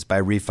thousands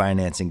by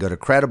refinancing. Go to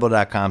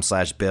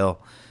Credible.com/Bill.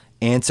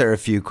 Answer a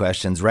few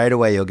questions. Right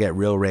away, you'll get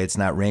real rates,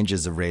 not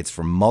ranges of rates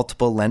from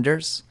multiple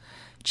lenders.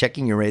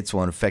 Checking your rates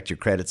won't affect your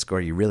credit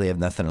score. You really have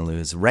nothing to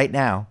lose. Right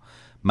now,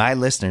 my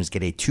listeners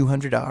get a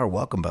 $200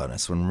 welcome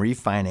bonus when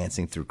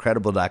refinancing through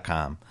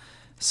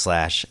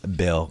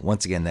Credible.com/Bill.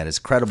 Once again, that is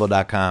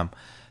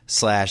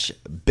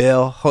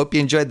Credible.com/Bill. Hope you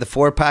enjoyed the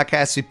 4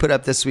 podcasts we put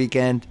up this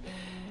weekend.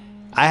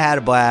 I had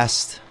a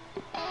blast.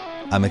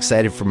 I'm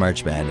excited for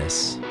March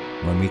Madness.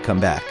 When we come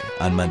back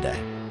on Monday,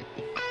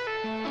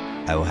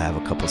 I will have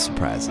a couple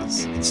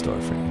surprises in store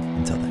for you.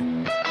 Until then.